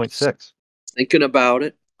 8.6. Thinking about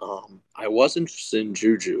it, I was interested in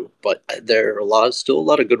Juju, but there are still a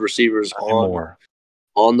lot of good receivers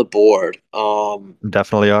on the board.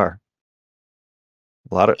 Definitely are.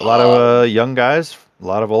 A lot of young guys, a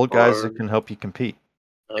lot of old guys that can help you compete.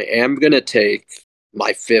 I am gonna take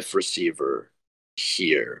my 5th receiver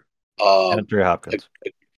here. DeAndre Hopkins.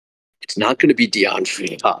 It's not going to be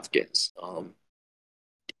DeAndre Hopkins.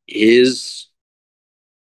 It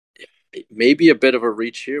may be a bit of a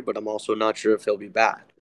reach here, but I'm also not sure if he'll be bad.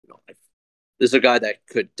 This is a guy that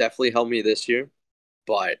could definitely help me this year,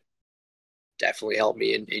 but definitely help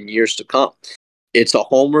me in years to come. It's a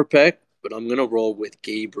homer pick, but I'm going to roll with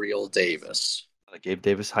Gabriel Davis. The Gabe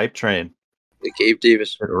Davis hype train. The Gabe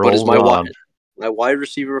Davis. But is my wide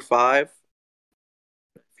receiver 5?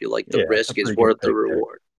 I feel like the risk is worth the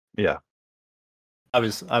reward. Yeah. I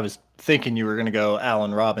was thinking you were going to go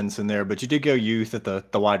Allen Robinson there, but you did go youth at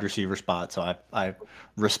the wide receiver spot, so I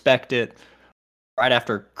respect it. Right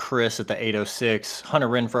after Chris at the 8.06, Hunter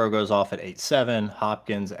Renfrow goes off at 8.7,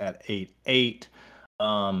 Hopkins at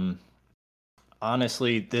 8.8.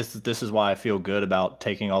 Honestly, this is why I feel good about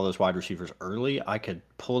taking all those wide receivers early. I could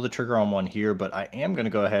pull the trigger on one here, but I am going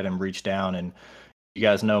to go ahead and reach down and you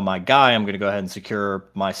guys know my guy, I'm going to go ahead and secure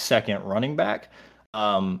my second running back.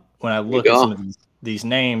 When I look at some of these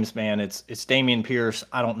names, man, it's Dameon Pierce.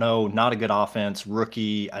 I don't know, not a good offense,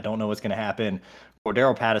 rookie. I don't know what's going to happen.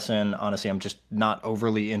 Cordero Patterson, honestly, I'm just not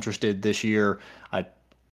overly interested this year.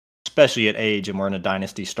 Especially at age, and we're in a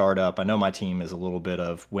dynasty startup. I know my team is a little bit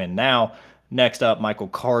of win now. Next up, Michael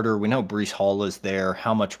Carter. We know Brees Hall is there.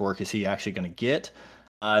 How much work is he actually going to get?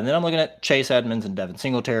 And then I'm looking at Chase Edmonds and Devin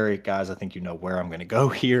Singletary. Guys, I think you know where I'm going to go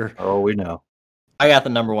here. Oh, we know. I got the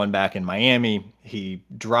number one back in Miami. He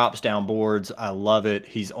drops down boards. I love it.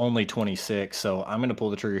 He's only 26, so I'm going to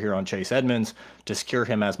pull the trigger here on Chase Edmonds to secure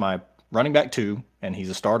him as my running back 2, and he's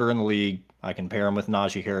a starter in the league. I can pair him with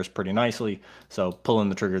Najee Harris pretty nicely, so pulling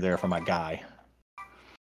the trigger there for my guy.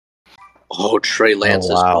 Oh, Trey Lance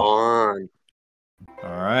is gone. All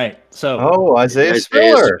right. So, Isaiah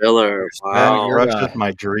Spiller. Wow. That crushes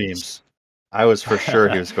my dreams. I was for sure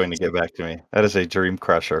he was going to get back to me. That is a dream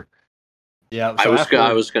crusher. Yeah, so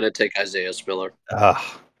I was going to take Isaiah Spiller.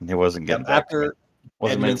 He wasn't getting back to me.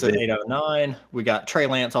 Edmonds at 809. We got Trey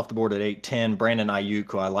Lance off the board at 810. Brandon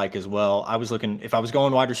Ayuk, who I like as well. I was looking, if I was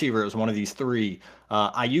going wide receiver, it was one of these 3.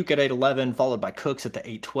 Ayuk at 811, followed by Cooks at the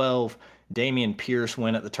 812. Dameon Pierce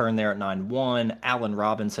went at the turn there at 9-1. Allen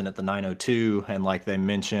Robinson at the 902. And like they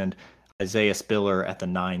mentioned, Isaiah Spiller at the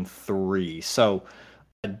 9-3. So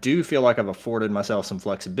I do feel like I've afforded myself some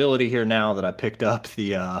flexibility here now that I picked up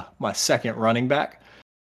the my second running back.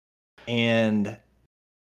 And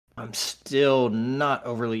I'm still not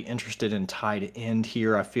overly interested in tight end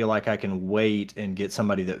here. I feel like I can wait and get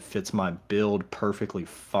somebody that fits my build perfectly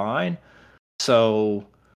fine. So,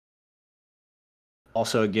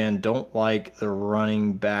 also, again, don't like the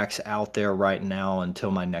running backs out there right now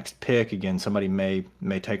until my next pick. Again, somebody may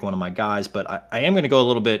take one of my guys, but I am going to go a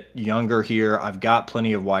little bit younger here. I've got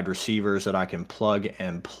plenty of wide receivers that I can plug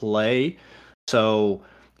and play. So,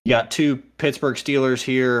 you got 2 Pittsburgh Steelers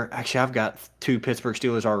here. Actually, I've got 2 Pittsburgh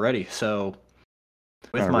Steelers already. So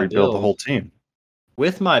with my rebuild the whole team.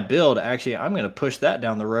 With my build, actually, I'm going to push that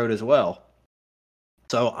down the road as well.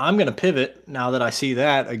 So I'm going to pivot now that I see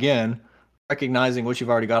that again, recognizing what you've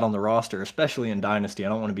already got on the roster, especially in Dynasty. I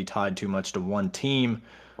don't want to be tied too much to one team.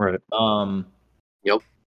 Right. Yep.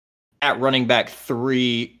 At running back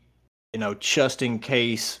 3, just in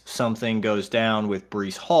case something goes down with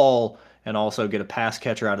Brees Hall and also get a pass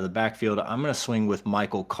catcher out of the backfield, I'm going to swing with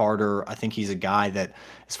Michael Carter. I think he's a guy that,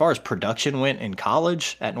 as far as production went in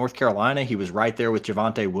college at North Carolina, he was right there with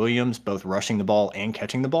Javonte Williams, both rushing the ball and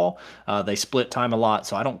catching the ball. They split time a lot,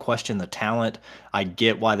 so I don't question the talent. I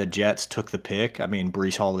get why the Jets took the pick. I mean,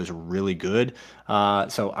 Brees Hall is really good.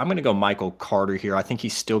 So I'm going to go Michael Carter here. I think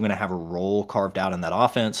he's still going to have a role carved out in that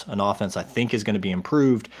offense, an offense I think is going to be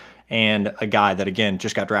improved, and a guy that, again,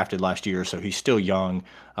 just got drafted last year, so he's still young.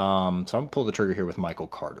 So I'm going to pull the trigger here with Michael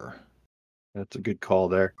Carter. That's a good call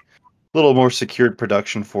there. A little more secured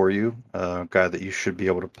production for you. A guy that you should be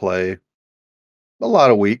able to play a lot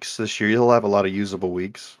of weeks this year. You'll have a lot of usable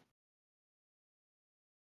weeks.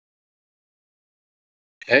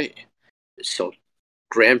 Okay. So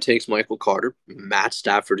Graham takes Michael Carter. Matt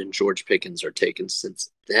Stafford and George Pickens are taken since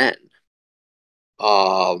then.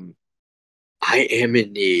 I am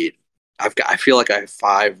in need. I feel like I have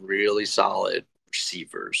 5 really solid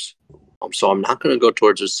receivers. So I'm not going to go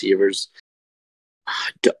towards receivers.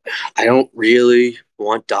 I don't really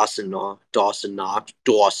want Dawson Knox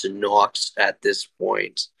at this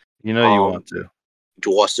point. You want to.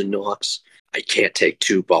 Dawson Knox. I can't take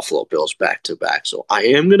 2 Buffalo Bills back to back, so I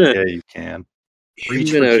am gonna. Yeah, you can.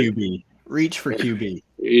 Reach for QB. Reach for QB.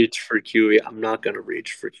 Reach for QB. I'm not gonna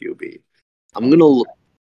reach for QB. I'm gonna. I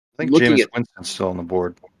think Jameis Winston's still on the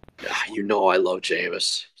board. I love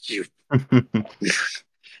Jameis. I'm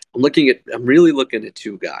really looking at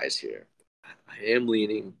 2 guys here. I am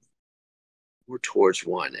leaning more towards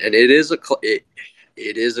one, and it is a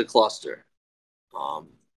cluster.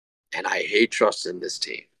 And I hate trusting this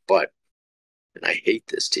team, and I hate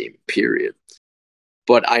this team, period.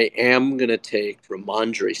 But I am gonna take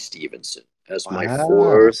Ramondre Stevenson as my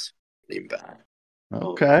 4th running back.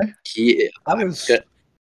 Okay. I'm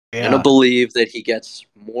gonna believe that he gets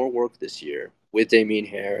more work this year with Damien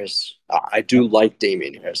Harris. I do like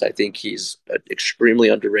Damien Harris. I think he's an extremely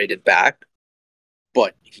underrated back,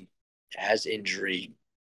 but he has injury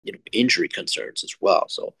concerns as well.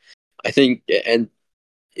 So I think, and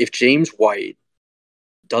if James White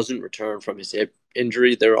doesn't return from his hip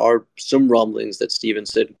injury, there are some rumblings that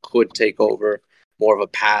Stevenson could take over more of a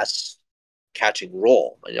pass catching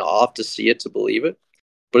role. And I'll have to see it to believe it.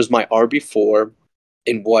 But as my RB4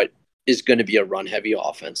 in what is going to be a run heavy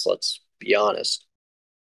offense, let's be honest,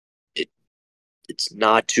 it's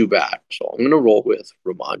not too bad. So I'm going to roll with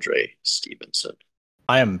Ramondre Stevenson.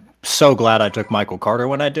 I am so glad I took Michael Carter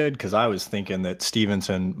when I did, because I was thinking that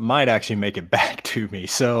Stevenson might actually make it back to me.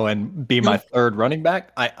 So, and be my third running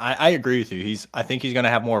back. I agree with you. I think he's going to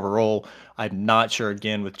have more of a role. I'm not sure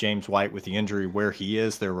again with James White with the injury where he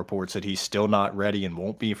is. There are reports that he's still not ready and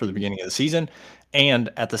won't be for the beginning of the season. And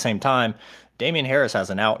at the same time, Damian Harris has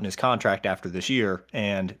an out in his contract after this year.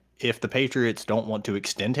 And if the Patriots don't want to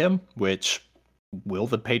extend him, which will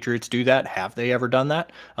the Patriots do that? Have they ever done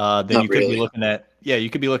that? Then Not you could be really. looking at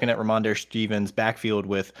you could be looking at Ramondre Stevens' backfield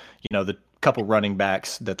with the couple running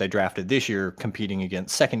backs that they drafted this year competing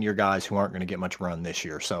against second year guys who aren't going to get much run this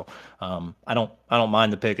year. So I don't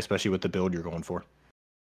mind the pick, especially with the build you're going for.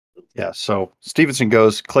 Yeah, so Stevenson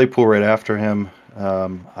goes, Claypool right after him.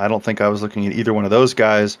 I don't think I was looking at either one of those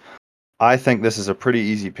guys. I think this is a pretty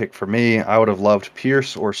easy pick for me. I would have loved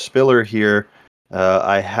Pierce or Spiller here.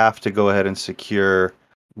 I have to go ahead and secure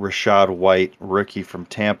Rashad White, rookie from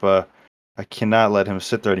Tampa. I cannot let him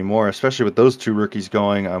sit there anymore, especially with those two rookies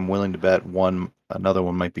going. I'm willing to bet another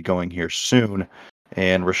one might be going here soon.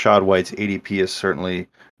 And Rashad White's ADP is certainly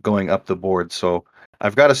going up the board. So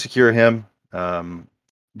I've got to secure him.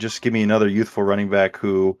 Just give me another youthful running back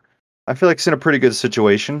who I feel like is in a pretty good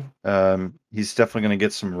situation. He's definitely going to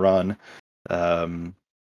get some run.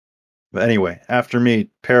 But anyway, after me,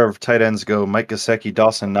 pair of tight ends go Mike Gesicki,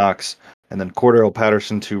 Dawson Knox, and then Cordero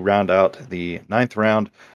Patterson to round out the 9th round.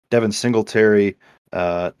 Devin Singletary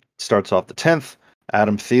starts off the 10th.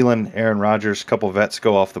 Adam Thielen, Aaron Rodgers, a couple vets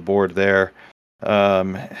go off the board there.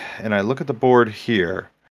 And I look at the board here.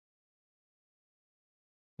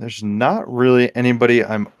 There's not really anybody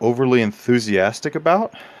I'm overly enthusiastic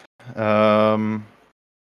about. I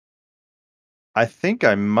think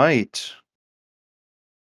I might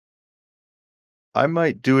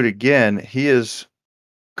do it again. He is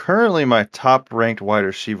currently my top-ranked wide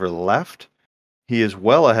receiver left. He is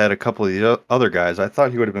well ahead a couple of the other guys. I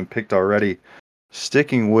thought he would have been picked already.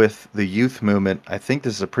 Sticking with the youth movement, I think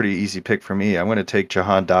this is a pretty easy pick for me. I'm going to take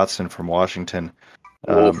Jahan Dotson from Washington.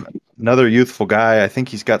 Another youthful guy. I think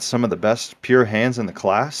he's got some of the best pure hands in the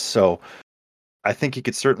class. So I think he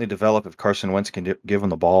could certainly develop if Carson Wentz can give him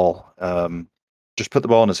the ball. Just put the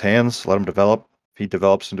ball in his hands, let him develop. If he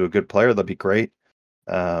develops into a good player, that'd be great.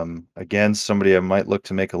 Again, somebody I might look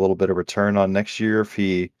to make a little bit of return on next year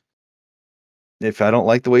if I don't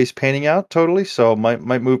like the way he's panning out totally. So might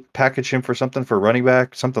package him for something for running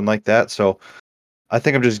back, something like that. So I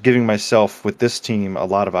think I'm just giving myself with this team a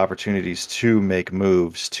lot of opportunities to make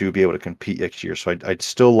moves to be able to compete next year. So I'd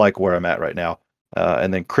still like where I'm at right now.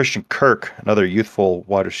 And then Christian Kirk, another youthful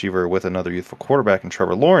wide receiver with another youthful quarterback, and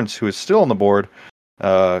Trevor Lawrence, who is still on the board.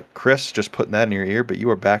 Chris, just putting that in your ear, but you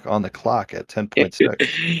are back on the clock at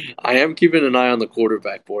 10.6. I am keeping an eye on the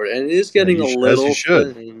quarterback board, and it is getting a little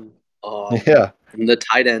thin. Yeah. And the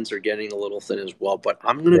tight ends are getting a little thin as well, but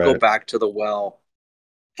I'm going to go back to the well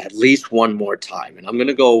at least one more time, and I'm going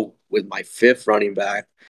to go with my 5th running back.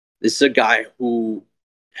 This is a guy who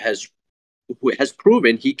has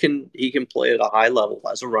proven he can play at a high level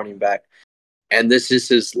as a running back, and this is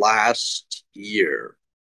his last year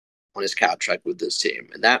on his contract with this team,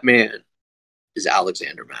 and that man is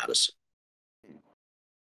Alexander Madison.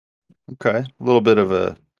 Okay, a little bit of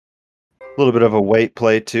a weight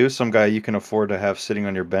play too. Some guy you can afford to have sitting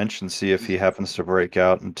on your bench and see if he happens to break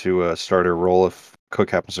out into a starter role if Cook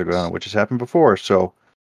happens to go down, which has happened before. So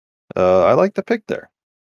I like the pick there.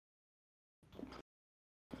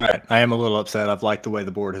 All right, I am a little upset. I've liked the way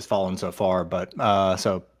the board has fallen so far, but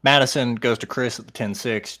so Madison goes to Chris at the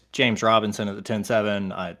 10-6, James Robinson at the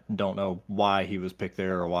 10-7. I don't know why he was picked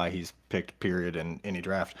there or why he's picked period in any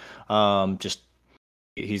draft. Just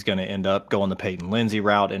he's going to end up going the Peyton Lindsay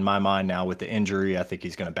route in my mind now with the injury. I think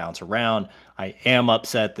he's going to bounce around. I am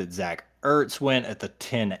upset that Zach Ertz went at the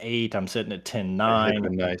 10-8. I'm sitting at 10-9.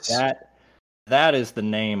 Nice. That is the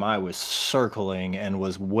name I was circling and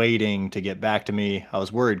was waiting to get back to me. I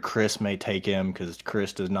was worried Chris may take him because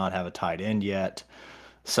Chris does not have a tight end yet.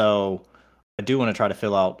 So I do want to try to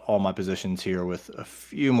fill out all my positions here with a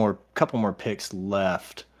couple more picks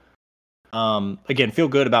left. Again, feel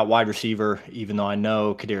good about wide receiver, even though I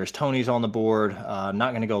know Kadarius Toney's on the board. I'm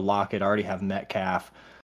not going to go Lockett. I already have Metcalf.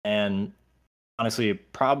 And honestly,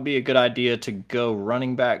 it'd probably be a good idea to go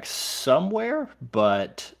running back somewhere,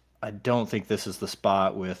 but I don't think this is the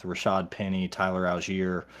spot with Rashad Penny, Tyler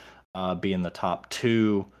Algier being the top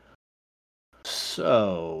 2.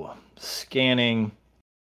 So, scanning.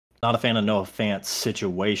 Not a fan of Noah Fant's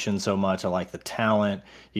situation so much. I like the talent.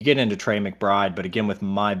 You get into Trey McBride, but again, with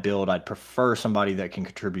my build, I'd prefer somebody that can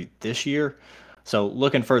contribute this year. So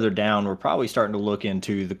looking further down, we're probably starting to look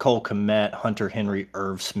into the Cole Kmet, Hunter Henry,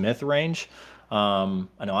 Irv Smith range. I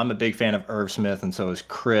know I'm a big fan of Irv Smith, and so is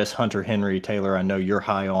Chris. Hunter Henry, Taylor, I know you're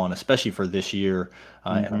high on, especially for this year.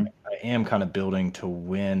 And I am kind of building to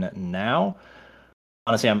win now.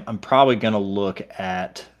 Honestly, I'm probably going to look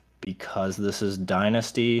at, because this is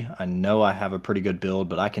Dynasty, I know I have a pretty good build,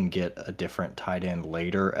 but I can get a different tight end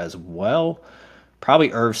later as well.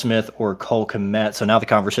 Probably Irv Smith or Cole Kmet. So now the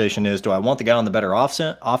conversation is, do I want the guy on the better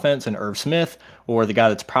offense in Irv Smith, or the guy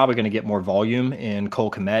that's probably going to get more volume in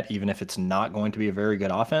Cole Kmet, even if it's not going to be a very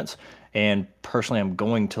good offense? And personally, I'm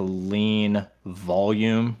going to lean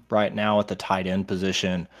volume right now at the tight end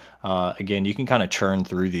position. Again, you can kind of churn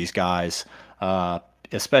through these guys,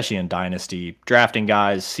 especially in Dynasty, drafting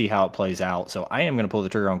guys, see how it plays out. So I am going to pull the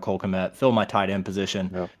trigger on Cole Kmet, fill my tight end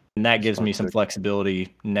position. Yeah. And that gives me some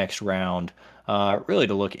flexibility next round, really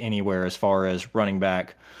to look anywhere as far as running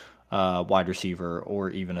back, wide receiver, or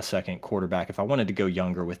even a second quarterback if I wanted to go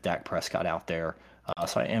younger with Dak Prescott out there.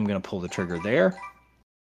 So I am going to pull the trigger there.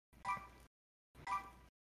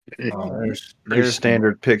 There's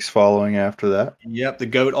standard picks following after that. Yep, the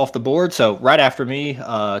GOAT off the board. So right after me,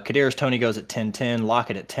 Kadarius Toney goes at 10-10,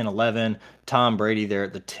 Lockett at 10-11, Tom Brady there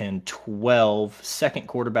at the 10-12, second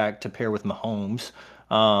quarterback to pair with Mahomes,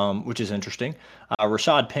 which is interesting.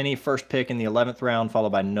 Rashad Penny, first pick in the 11th round,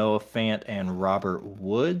 followed by Noah Fant and Robert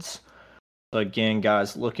Woods. So again,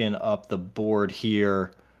 guys, looking up the board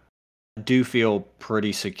here, I do feel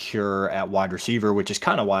pretty secure at wide receiver, which is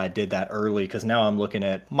kind of why I did that early, because now I'm looking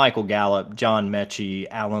at Michael Gallup, John Mechie,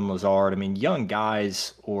 Alan Lazard. I mean, young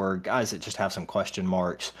guys or guys that just have some question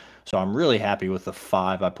marks. So I'm really happy with the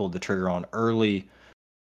 5 I pulled the trigger on early.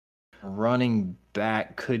 Running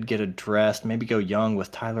back could get addressed. Maybe go young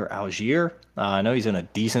with Tyler Algier. I know he's in a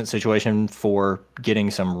decent situation for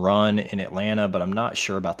getting some run in Atlanta, but I'm not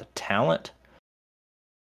sure about the talent.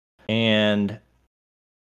 And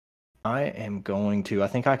I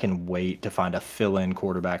think I can wait to find a fill-in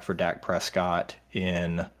quarterback for Dak Prescott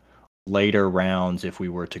in later rounds if we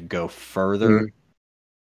were to go further.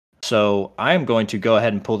 So I am going to go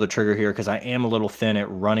ahead and pull the trigger here because I am a little thin at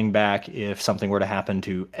running back if something were to happen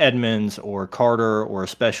to Edmonds or Carter, or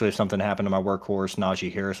especially if something happened to my workhorse,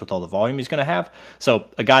 Najee Harris, with all the volume he's going to have. So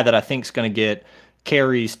a guy that I think is going to get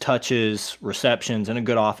carries, touches, receptions, and a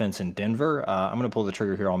good offense in Denver. I'm going to pull the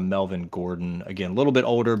trigger here on Melvin Gordon. Again, a little bit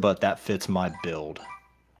older, but that fits my build.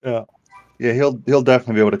 Yeah, he'll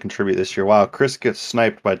definitely be able to contribute this year. Wow, Chris gets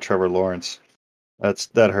sniped by Trevor Lawrence.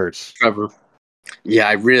 That hurts. Trevor. Yeah,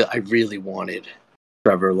 I really wanted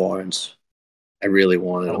Trevor Lawrence. I really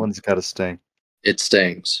wanted him. That one's got to sting. It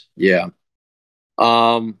stings. Yeah.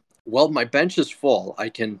 Well, my bench is full. I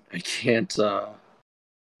can't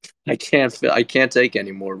take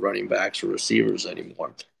any more running backs or receivers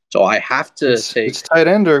anymore. So I have to take. It's tight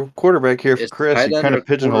end or quarterback here for Chris. You kind of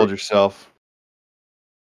pigeonholed yourself.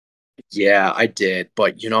 Yeah, I did,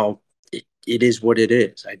 but it is what it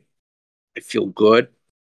is. I feel good,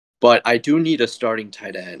 but I do need a starting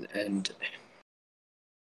tight end, and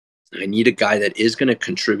I need a guy that is going to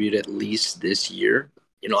contribute at least this year.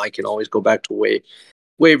 I can always go back to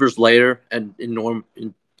waivers later, and in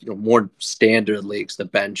more standard leagues, the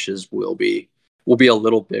benches will be a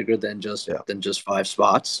little bigger than just 5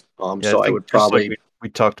 spots. So I would probably, like we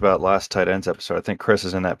talked about last tight ends episode, I think Chris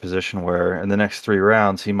is in that position where in the next 3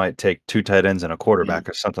 rounds he might take 2 tight ends and a quarterback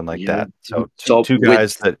or something like that. So two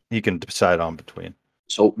guys that he can decide on between.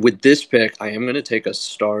 So with this pick, I am going to take a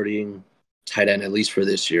starting tight end at least for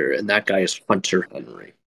this year, and that guy is Hunter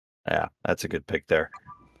Henry. Yeah, that's a good pick there.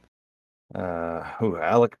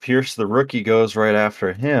 Alec Pierce, the rookie, goes right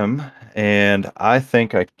after him, and I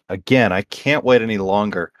think I can't wait any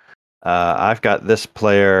longer. I've got this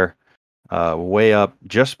player way up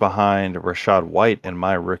just behind Rachaad White in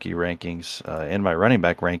my rookie rankings, in my running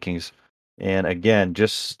back rankings, and again,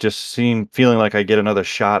 just feeling like I get another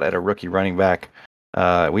shot at a rookie running back.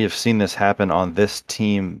 We have seen this happen on this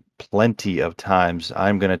team plenty of times.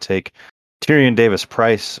 I'm going to take Tyrion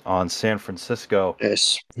Davis-Price on San Francisco.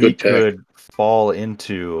 Yes, he could fall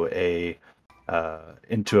into a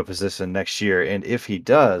position next year, and if he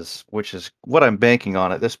does, which is what I'm banking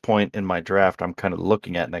on at this point in my draft, I'm kind of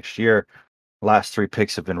looking at next year. Last 3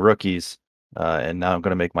 picks have been rookies, and now I'm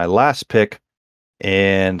going to make my last pick,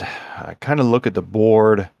 and I kind of look at the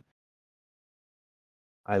board.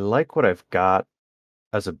 I like what I've got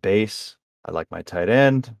as a base. I like my tight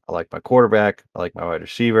end. I like my quarterback. I like my wide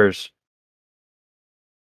receivers.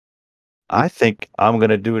 I think I'm going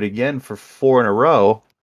to do it again for 4 in a row,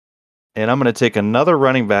 and I'm going to take another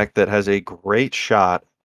running back that has a great shot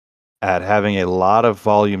at having a lot of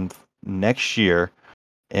volume next year,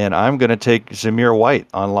 and I'm going to take Zamir White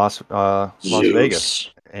on Las Vegas.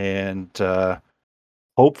 And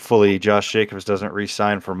hopefully Josh Jacobs doesn't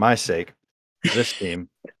re-sign for my sake, this team.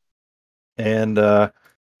 And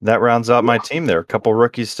that rounds out my team there. A couple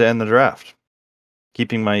rookies to end the draft,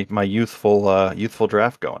 keeping my youthful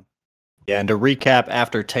draft going. Yeah, and to recap,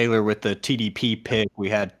 after Taylor with the TDP pick, we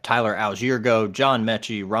had Tyler Algier go, John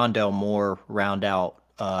Mechie, Rondell Moore round out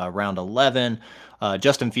round 11.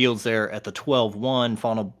 Justin Fields there at the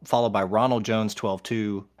 12-1, followed by Ronald Jones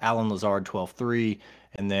 12-2, Alan Lazard 12-3,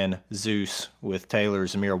 and then Zeus with Taylor,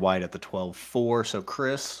 Zamir White at the 12-4. So,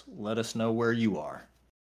 Chris, let us know where you are.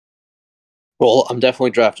 Well, I'm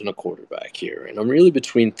definitely drafting a quarterback here, and I'm really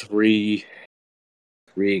between three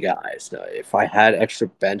guys. Now, if I had extra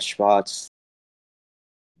bench spots,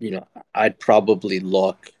 I'd probably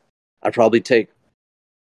take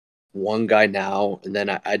one guy now, and then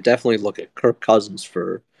I'd definitely look at Kirk Cousins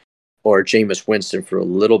or Jameis Winston for a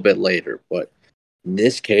little bit later. But in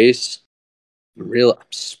this case, I'm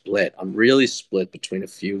split. I'm really split between a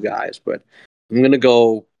few guys, but I'm gonna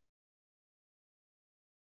go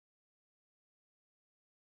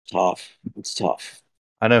tough. It's tough.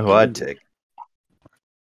 I know who I'd take.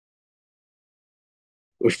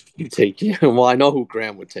 You take well, I know who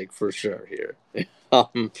Graham would take for sure here. I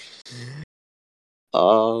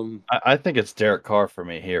think it's Derek Carr for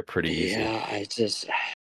me here, pretty easy. Yeah, I just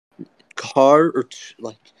Carr or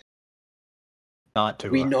not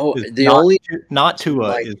Tua. We know the only not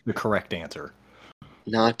Tua is the correct answer.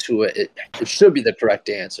 Not Tua. It should be the correct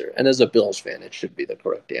answer, and as a Bills fan, it should be the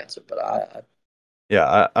correct answer. But I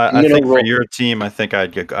think for your team, I think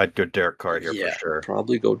I'd go Derek Carr here for sure.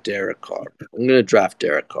 Probably go Derek Carr. I'm gonna draft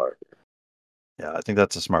Derek Carr. Yeah, I think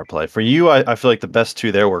that's a smart play. For you, I feel like the best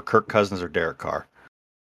two there were Kirk Cousins or Derek Carr.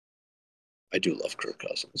 I do love Kirk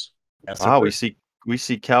Cousins. We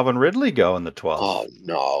see Calvin Ridley go in the 12th. Oh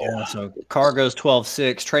no! Yeah, so Carr goes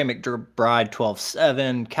 12-6, Trey McBride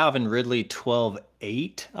 12-7, Calvin Ridley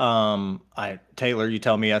 12-8. Taylor, you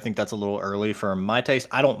tell me. I think that's a little early for my taste.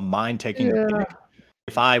 I don't mind taking the pick.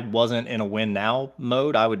 If I wasn't in a win now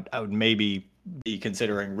mode, I would maybe be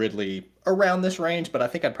considering Ridley around this range, but I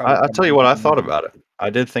think I'd probably. I'll tell you what I thought about it. I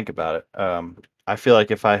did think about it. I feel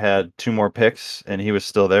like if I had two more picks and he was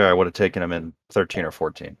still there, I would have taken him in 13 or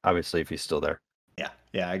 14. Obviously, if he's still there.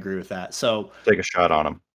 Yeah, I agree with that. So take a shot on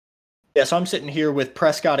him. Yeah, so I'm sitting here with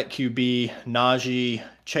Prescott at QB, Najee,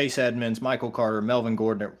 Chase Edmonds, Michael Carter, Melvin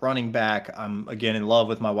Gordon at running back. I'm, again, in love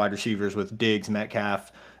with my wide receivers with Diggs,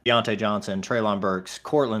 Metcalf, Deontay Johnson, Treylon Burks,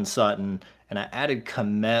 Cortland Sutton, and I added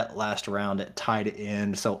Kmet last round at tight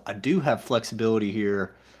end. So I do have flexibility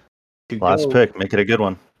here. Last pick, make it a good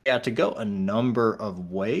one. Yeah, to go a number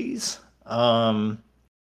of ways. Graham,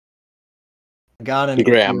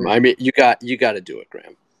 I mean, you got to do it,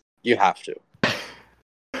 Graham. You have to.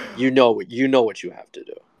 You know what you have to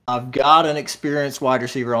do. I've got an experienced wide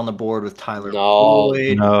receiver on the board with Tyler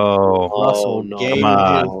Boyd. Russell Gage Come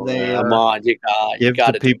on. there. Come on, you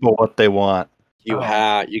got to people what they want. You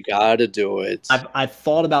got to do it. I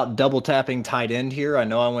thought about double tapping tight end here. I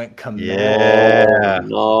know I went Kmet. Yeah. I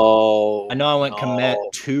know I went Kmet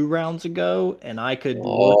 2 rounds ago, and I could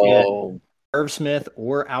look at Irv Smith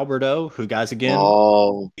or Albert O, who, guys, again,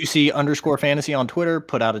 UC_fantasy on Twitter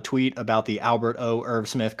put out a tweet about the Albert O, Irv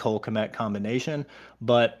Smith, Cole Kmet combination.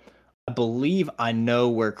 But I believe I know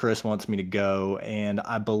where Chris wants me to go, and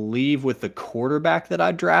I believe with the quarterback that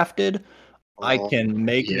I drafted, I can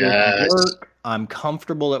make this work. I'm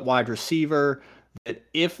comfortable at wide receiver. That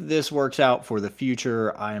if this works out for the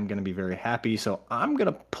future, I am going to be very happy. So I'm going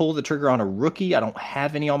to pull the trigger on a rookie. I don't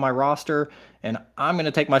have any on my roster, and I'm going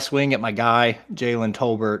to take my swing at my guy, Jalen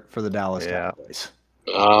Tolbert, for the Dallas Cowboys.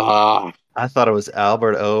 I thought it was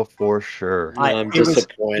Albert O for sure. I'm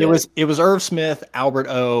disappointed. It was Irv Smith, Albert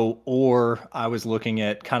O, or I was looking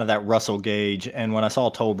at kind of that Russell Gage. And when I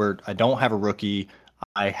saw Tolbert, I don't have a rookie.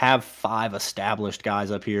 I have 5 established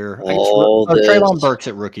guys up here. Treylon Burks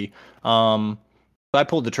at rookie. I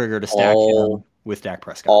pulled the trigger to stack him with Dak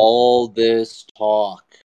Prescott. All this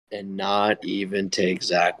talk and not even take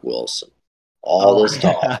Zach Wilson. All this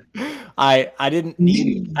talk. I didn't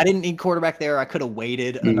need quarterback there. I could have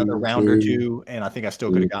waited another round or two, and I think I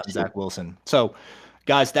still could have gotten Zach Wilson. So,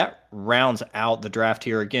 guys, that rounds out the draft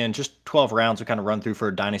here. Again, just 12 rounds we kind of run through for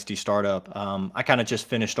a dynasty startup. I kind of just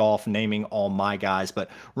finished off naming all my guys, but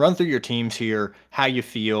run through your teams here, how you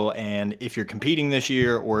feel, and if you're competing this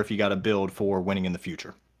year or if you got to build for winning in the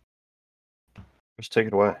future. Just take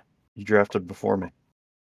it away. You drafted before me.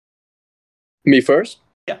 Me first?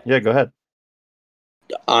 Yeah, go ahead.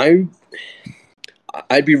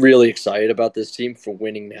 I'd be really excited about this team for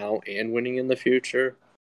winning now and winning in the future.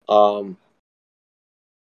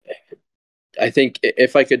 I think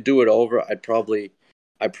if I could do it over, I probably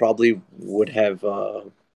would have.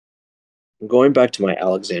 Going back to my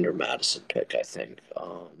Alexander Madison pick, I think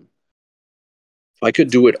if I could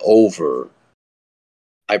do it over,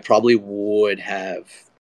 I probably would have.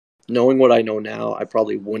 Knowing what I know now, I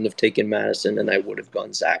probably wouldn't have taken Madison, and I would have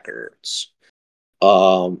gone Zach Ertz.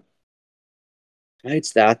 Um,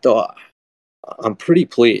 Besides that, though, I'm pretty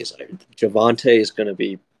pleased. Javante is going to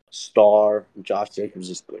be a star. Josh Jacobs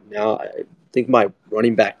is good now. I think my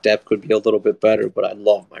running back depth could be a little bit better, but I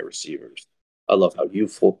love my receivers. I love how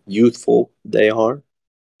youthful they are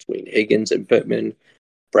between Higgins and Pittman,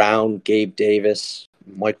 Brown, Gabe Davis.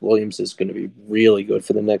 Mike Williams is going to be really good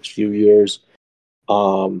for the next few years.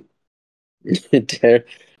 Um,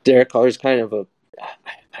 Derek Carr is kind of a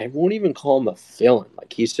I won't even call him a villain.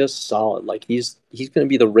 Like he's just solid. Like he's going to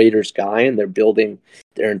be the Raiders guy, and they're building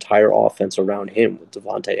their entire offense around him with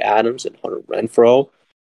Devontae Adams and Hunter Renfro.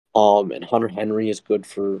 And Hunter Henry is good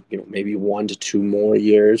for maybe 1 to 2 more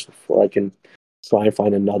years before I can try and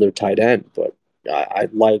find another tight end. But I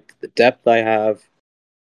like the depth I have,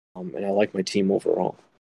 and I like my team overall.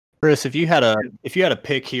 Chris, if you had a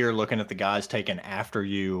pick here looking at the guys taken after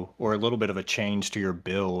you or a little bit of a change to your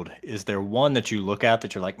build, is there one that you look at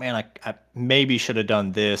that you're like, man, I maybe should have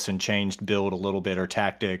done this and changed build a little bit or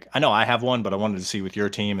tactic? I know I have one, but I wanted to see with your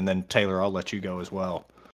team, and then Taylor, I'll let you go as well.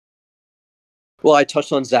 Well, I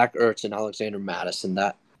touched on Zach Ertz and Alexander Madison.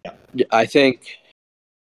 I think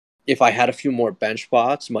if I had a few more bench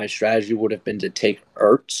spots, my strategy would have been to take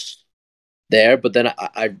Ertz there. But then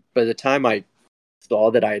I by the time I saw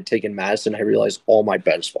that I had taken Madison, I realized all my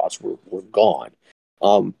bench spots were gone.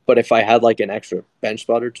 But if I had like an extra bench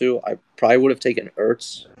spot or two, I probably would have taken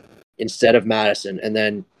Ertz instead of Madison, and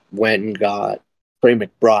then went and got Trey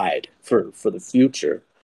McBride for the future.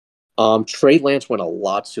 Trey Lance went a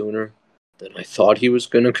lot sooner than I thought he was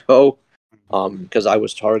going to go, because I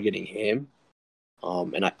was targeting him,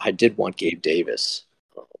 and I did want Gabe Davis.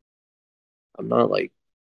 I'm not like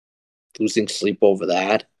losing sleep over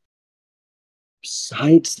that.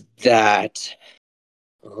 Besides that,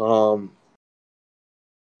 I'm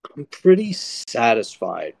pretty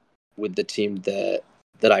satisfied with the team that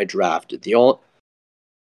I drafted. The only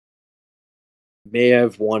may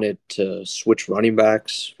have wanted to switch running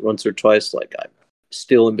backs once or twice. Like I'm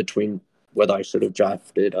still in between whether I should have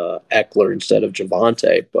drafted Eckler instead of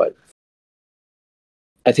Javante, but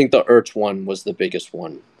I think the Ertz one was the biggest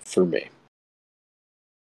one for me.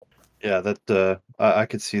 Yeah, that I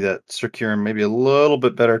could see that securing maybe a little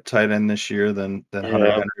bit better tight end this year than Hunter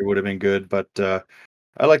Henry would have been good, but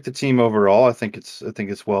I like the team overall. I think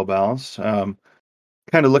it's well balanced.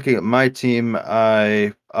 Kind of looking at my team,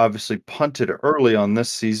 I obviously punted early on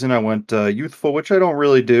this season. I went youthful, which I don't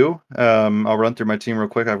really do. I'll run through my team real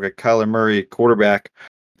quick. I've got Kyler Murray, quarterback,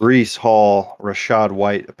 Breece Hall, Rashad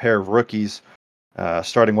White, a pair of rookies.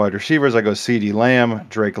 Starting wide receivers, I go CeeDee Lamb,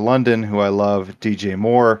 Drake London, who I love, DJ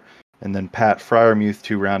Moore, and then Pat Freiermuth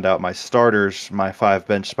to round out my starters. My 5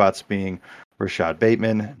 bench spots being Rashad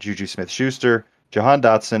Bateman, Juju Smith-Schuster, Jahan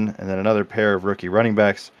Dotson, and then another pair of rookie running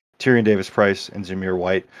backs, Tyrion Davis-Price and Zamir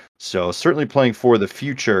White. So certainly playing for the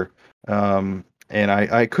future. And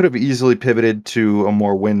I could have easily pivoted to a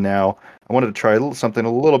more win now. I wanted to try something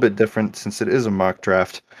a little bit different since it is a mock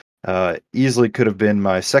draft. Easily could have been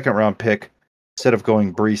my second round pick. Instead of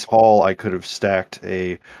going Breece Hall, I could have stacked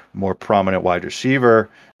a more prominent wide receiver.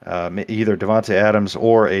 Either Devontae Adams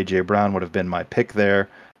or A.J. Brown would have been my pick there.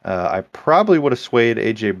 I probably would have swayed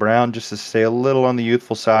A.J. Brown just to stay a little on the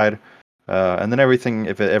youthful side. And then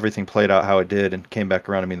if everything played out how it did and came back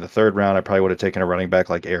around to me in the 3rd round, I probably would have taken a running back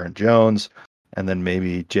like Aaron Jones and then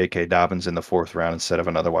maybe J.K. Dobbins in the 4th round instead of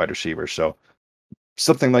another wide receiver. So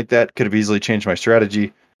something like that could have easily changed my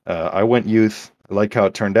strategy. I went youth. I like how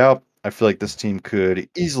it turned out. I feel like this team could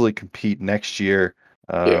easily compete next year.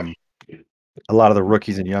 A lot of the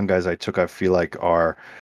rookies and young guys I took, I feel like are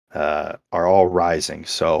all rising.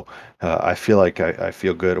 So I feel like I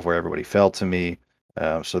feel good of where everybody fell to me.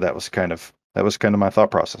 So that was kind of my thought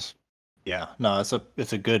process. Yeah, no,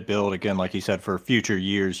 it's a good build again, like you said, for future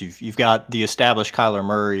years. You've got the established Kyler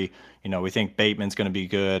Murray. We think Bateman's going to be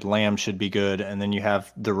good, Lamb should be good, and then you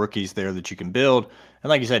have the rookies there that you can build. And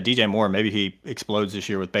like you said, DJ Moore, maybe he explodes this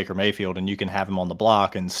year with Baker Mayfield, and you can have him on the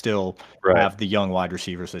block and still have the young wide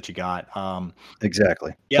receivers that you got.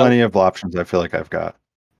 Exactly. Yeah, Plenty of options. I feel like I've got.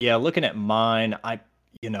 Yeah, looking at mine,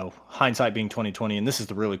 hindsight being 2020, and this is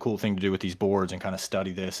the really cool thing to do with these boards and kind of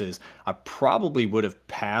study this, is I probably would have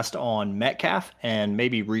passed on Metcalf and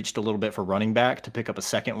maybe reached a little bit for running back to pick up a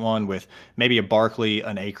second one with maybe a Barkley,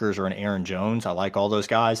 an Akers, or an Aaron Jones. I like all those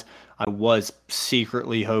guys. I was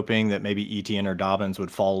secretly hoping that maybe Etienne or Dobbins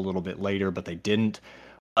would fall a little bit later, but they didn't.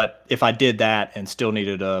 But if I did that and still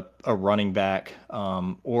needed a running back,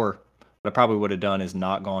 or what I probably would have done is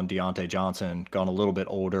not gone Deontay Johnson, gone a little bit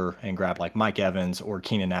older and grabbed like Mike Evans or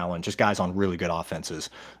Keenan Allen, just guys on really good offenses.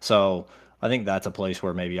 So I think that's a place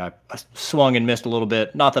where maybe I swung and missed a little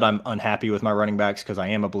bit. Not that I'm unhappy with my running backs, because I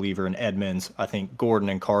am a believer in Edmonds. I think Gordon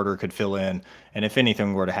and Carter could fill in, and if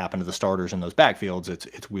anything were to happen to the starters in those backfields,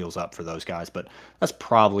 it's wheels up for those guys. But that's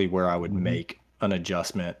probably where I would make an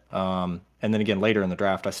adjustment. And then again, later in the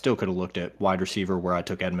draft, I still could have looked at wide receiver where I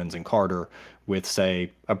took Edmonds and Carter with,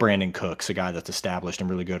 say, a Brandon Cooks, a guy that's established and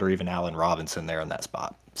really good, or even Allen Robinson there in that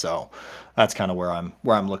spot. So that's kind of where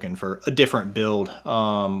I'm looking for a different build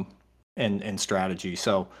and strategy.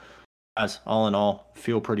 So guys, all in all,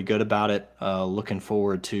 feel pretty good about it. Looking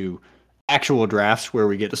forward to actual drafts where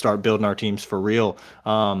we get to start building our teams for real.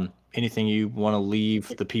 Anything you want to leave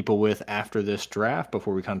the people with after this draft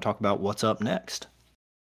before we kind of talk about what's up next?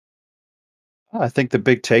 I think the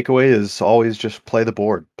big takeaway is always just play the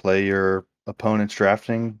board, play your opponent's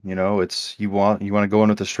drafting. It's you want to go in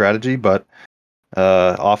with a strategy, but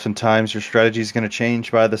oftentimes your strategy is going to change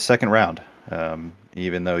by the second round.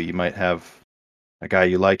 Even though you might have a guy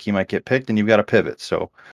you like, he might get picked, and you've got to pivot. So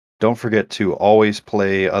don't forget to always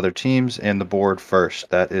play other teams and the board first.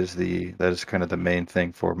 That is kind of the main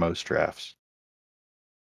thing for most drafts.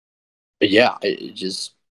 But yeah,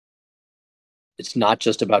 it's not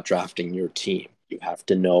just about drafting your team. You have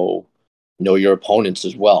to know your opponents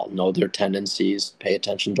as well, know their tendencies, pay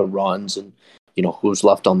attention to runs, and who's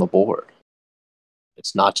left on the board.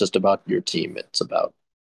 It's not just about your team. It's about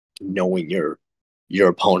knowing your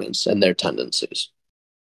opponents and their tendencies.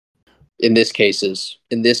 In this case,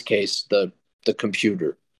 the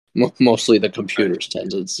computer, mostly the computer's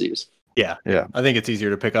tendencies. Yeah. I think it's easier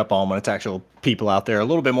to pick up on when it's actual people out there, a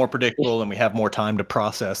little bit more predictable, and we have more time to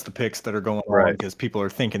process the picks that are going on because people are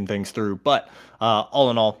thinking things through. But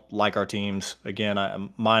all in all, like our teams, again,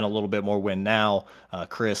 mine a little bit more win now.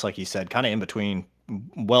 Chris, like you said, kind of in between,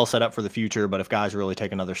 well set up for the future. But if guys really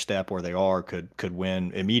take another step where they are, could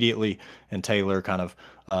win immediately. And Taylor kind of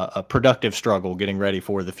a productive struggle getting ready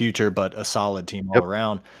for the future, but a solid team all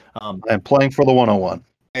around. And playing for the 101.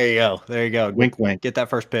 There you go. Wink, wink. Get that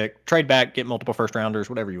first pick, trade back, get multiple first rounders,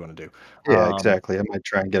 whatever you want to do. Yeah, exactly. I might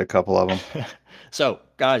try and get a couple of them. So,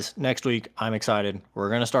 guys, next week, I'm excited. We're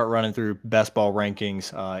going to start running through best ball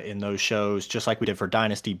rankings in those shows, just like we did for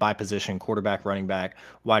Dynasty, by position, quarterback, running back,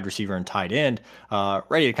 wide receiver, and tight end.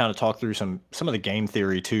 Ready to kind of talk through some of the game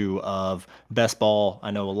theory, too, of best ball.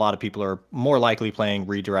 I know a lot of people are more likely playing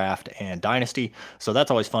redraft and Dynasty, so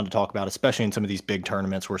that's always fun to talk about, especially in some of these big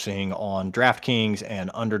tournaments we're seeing on DraftKings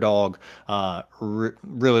and Underdog.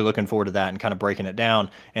 Really looking forward to that and kind of breaking it down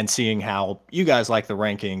and seeing how you guys like the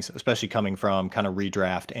rankings, especially coming from kind of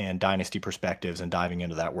redraft and Dynasty perspectives and diving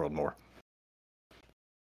into that world more.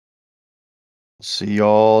 See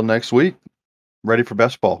y'all next week. Ready for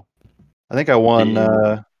best ball. I think I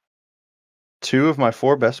won 2 of my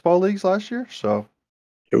 4 best ball leagues last year, so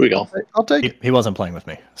here we go. I'll take it. He wasn't playing with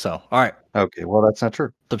me, so all right. Okay, well, that's not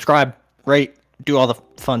true. Subscribe, rate, do all the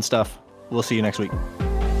fun stuff. We'll see you next week.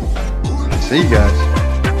 See you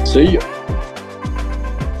guys. See you.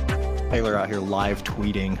 Taylor out here live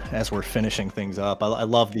tweeting as we're finishing things up. I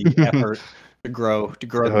love the effort to grow.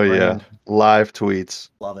 Oh yeah, live tweets.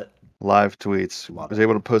 Love it. Live tweets. I was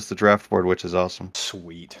able to post the draft board, which is awesome.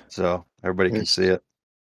 Sweet. So everybody can see it.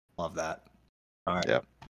 Love that. All right. Yeah.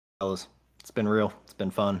 Fellas, it's been real. It's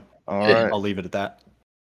been fun. All right. I'll leave it at that.